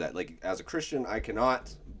cannot do that. Like, as a Christian, I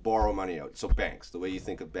cannot borrow money out. So banks, the way you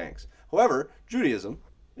think of banks. However, Judaism,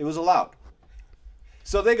 it was allowed.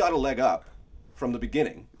 So they got a leg up from the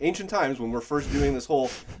beginning. Ancient times, when we're first doing this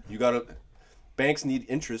whole, banks need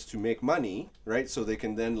interest to make money, right? So they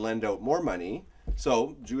can then lend out more money.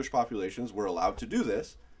 So Jewish populations were allowed to do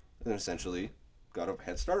this and essentially got a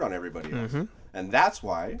head start on everybody else. And that's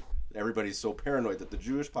why everybody's so paranoid that the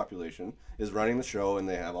Jewish population is running the show and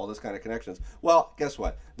they have all this kind of connections. Well, guess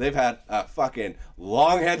what? They've had a fucking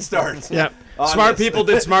long head start. Yep. on Smart this. people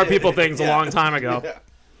did smart people things a Yeah. long time ago.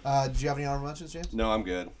 Yeah. Do you have any honorable mentions, James? No, I'm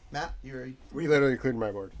good. Matt, you ready? We literally cleared my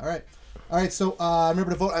board. All right. So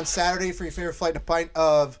remember to vote on Saturday for your favorite flight and a pint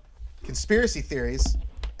of conspiracy theories.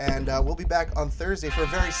 And we'll be back on Thursday for a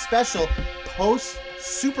very special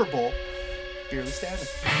post-Super Bowl Fearless Standing.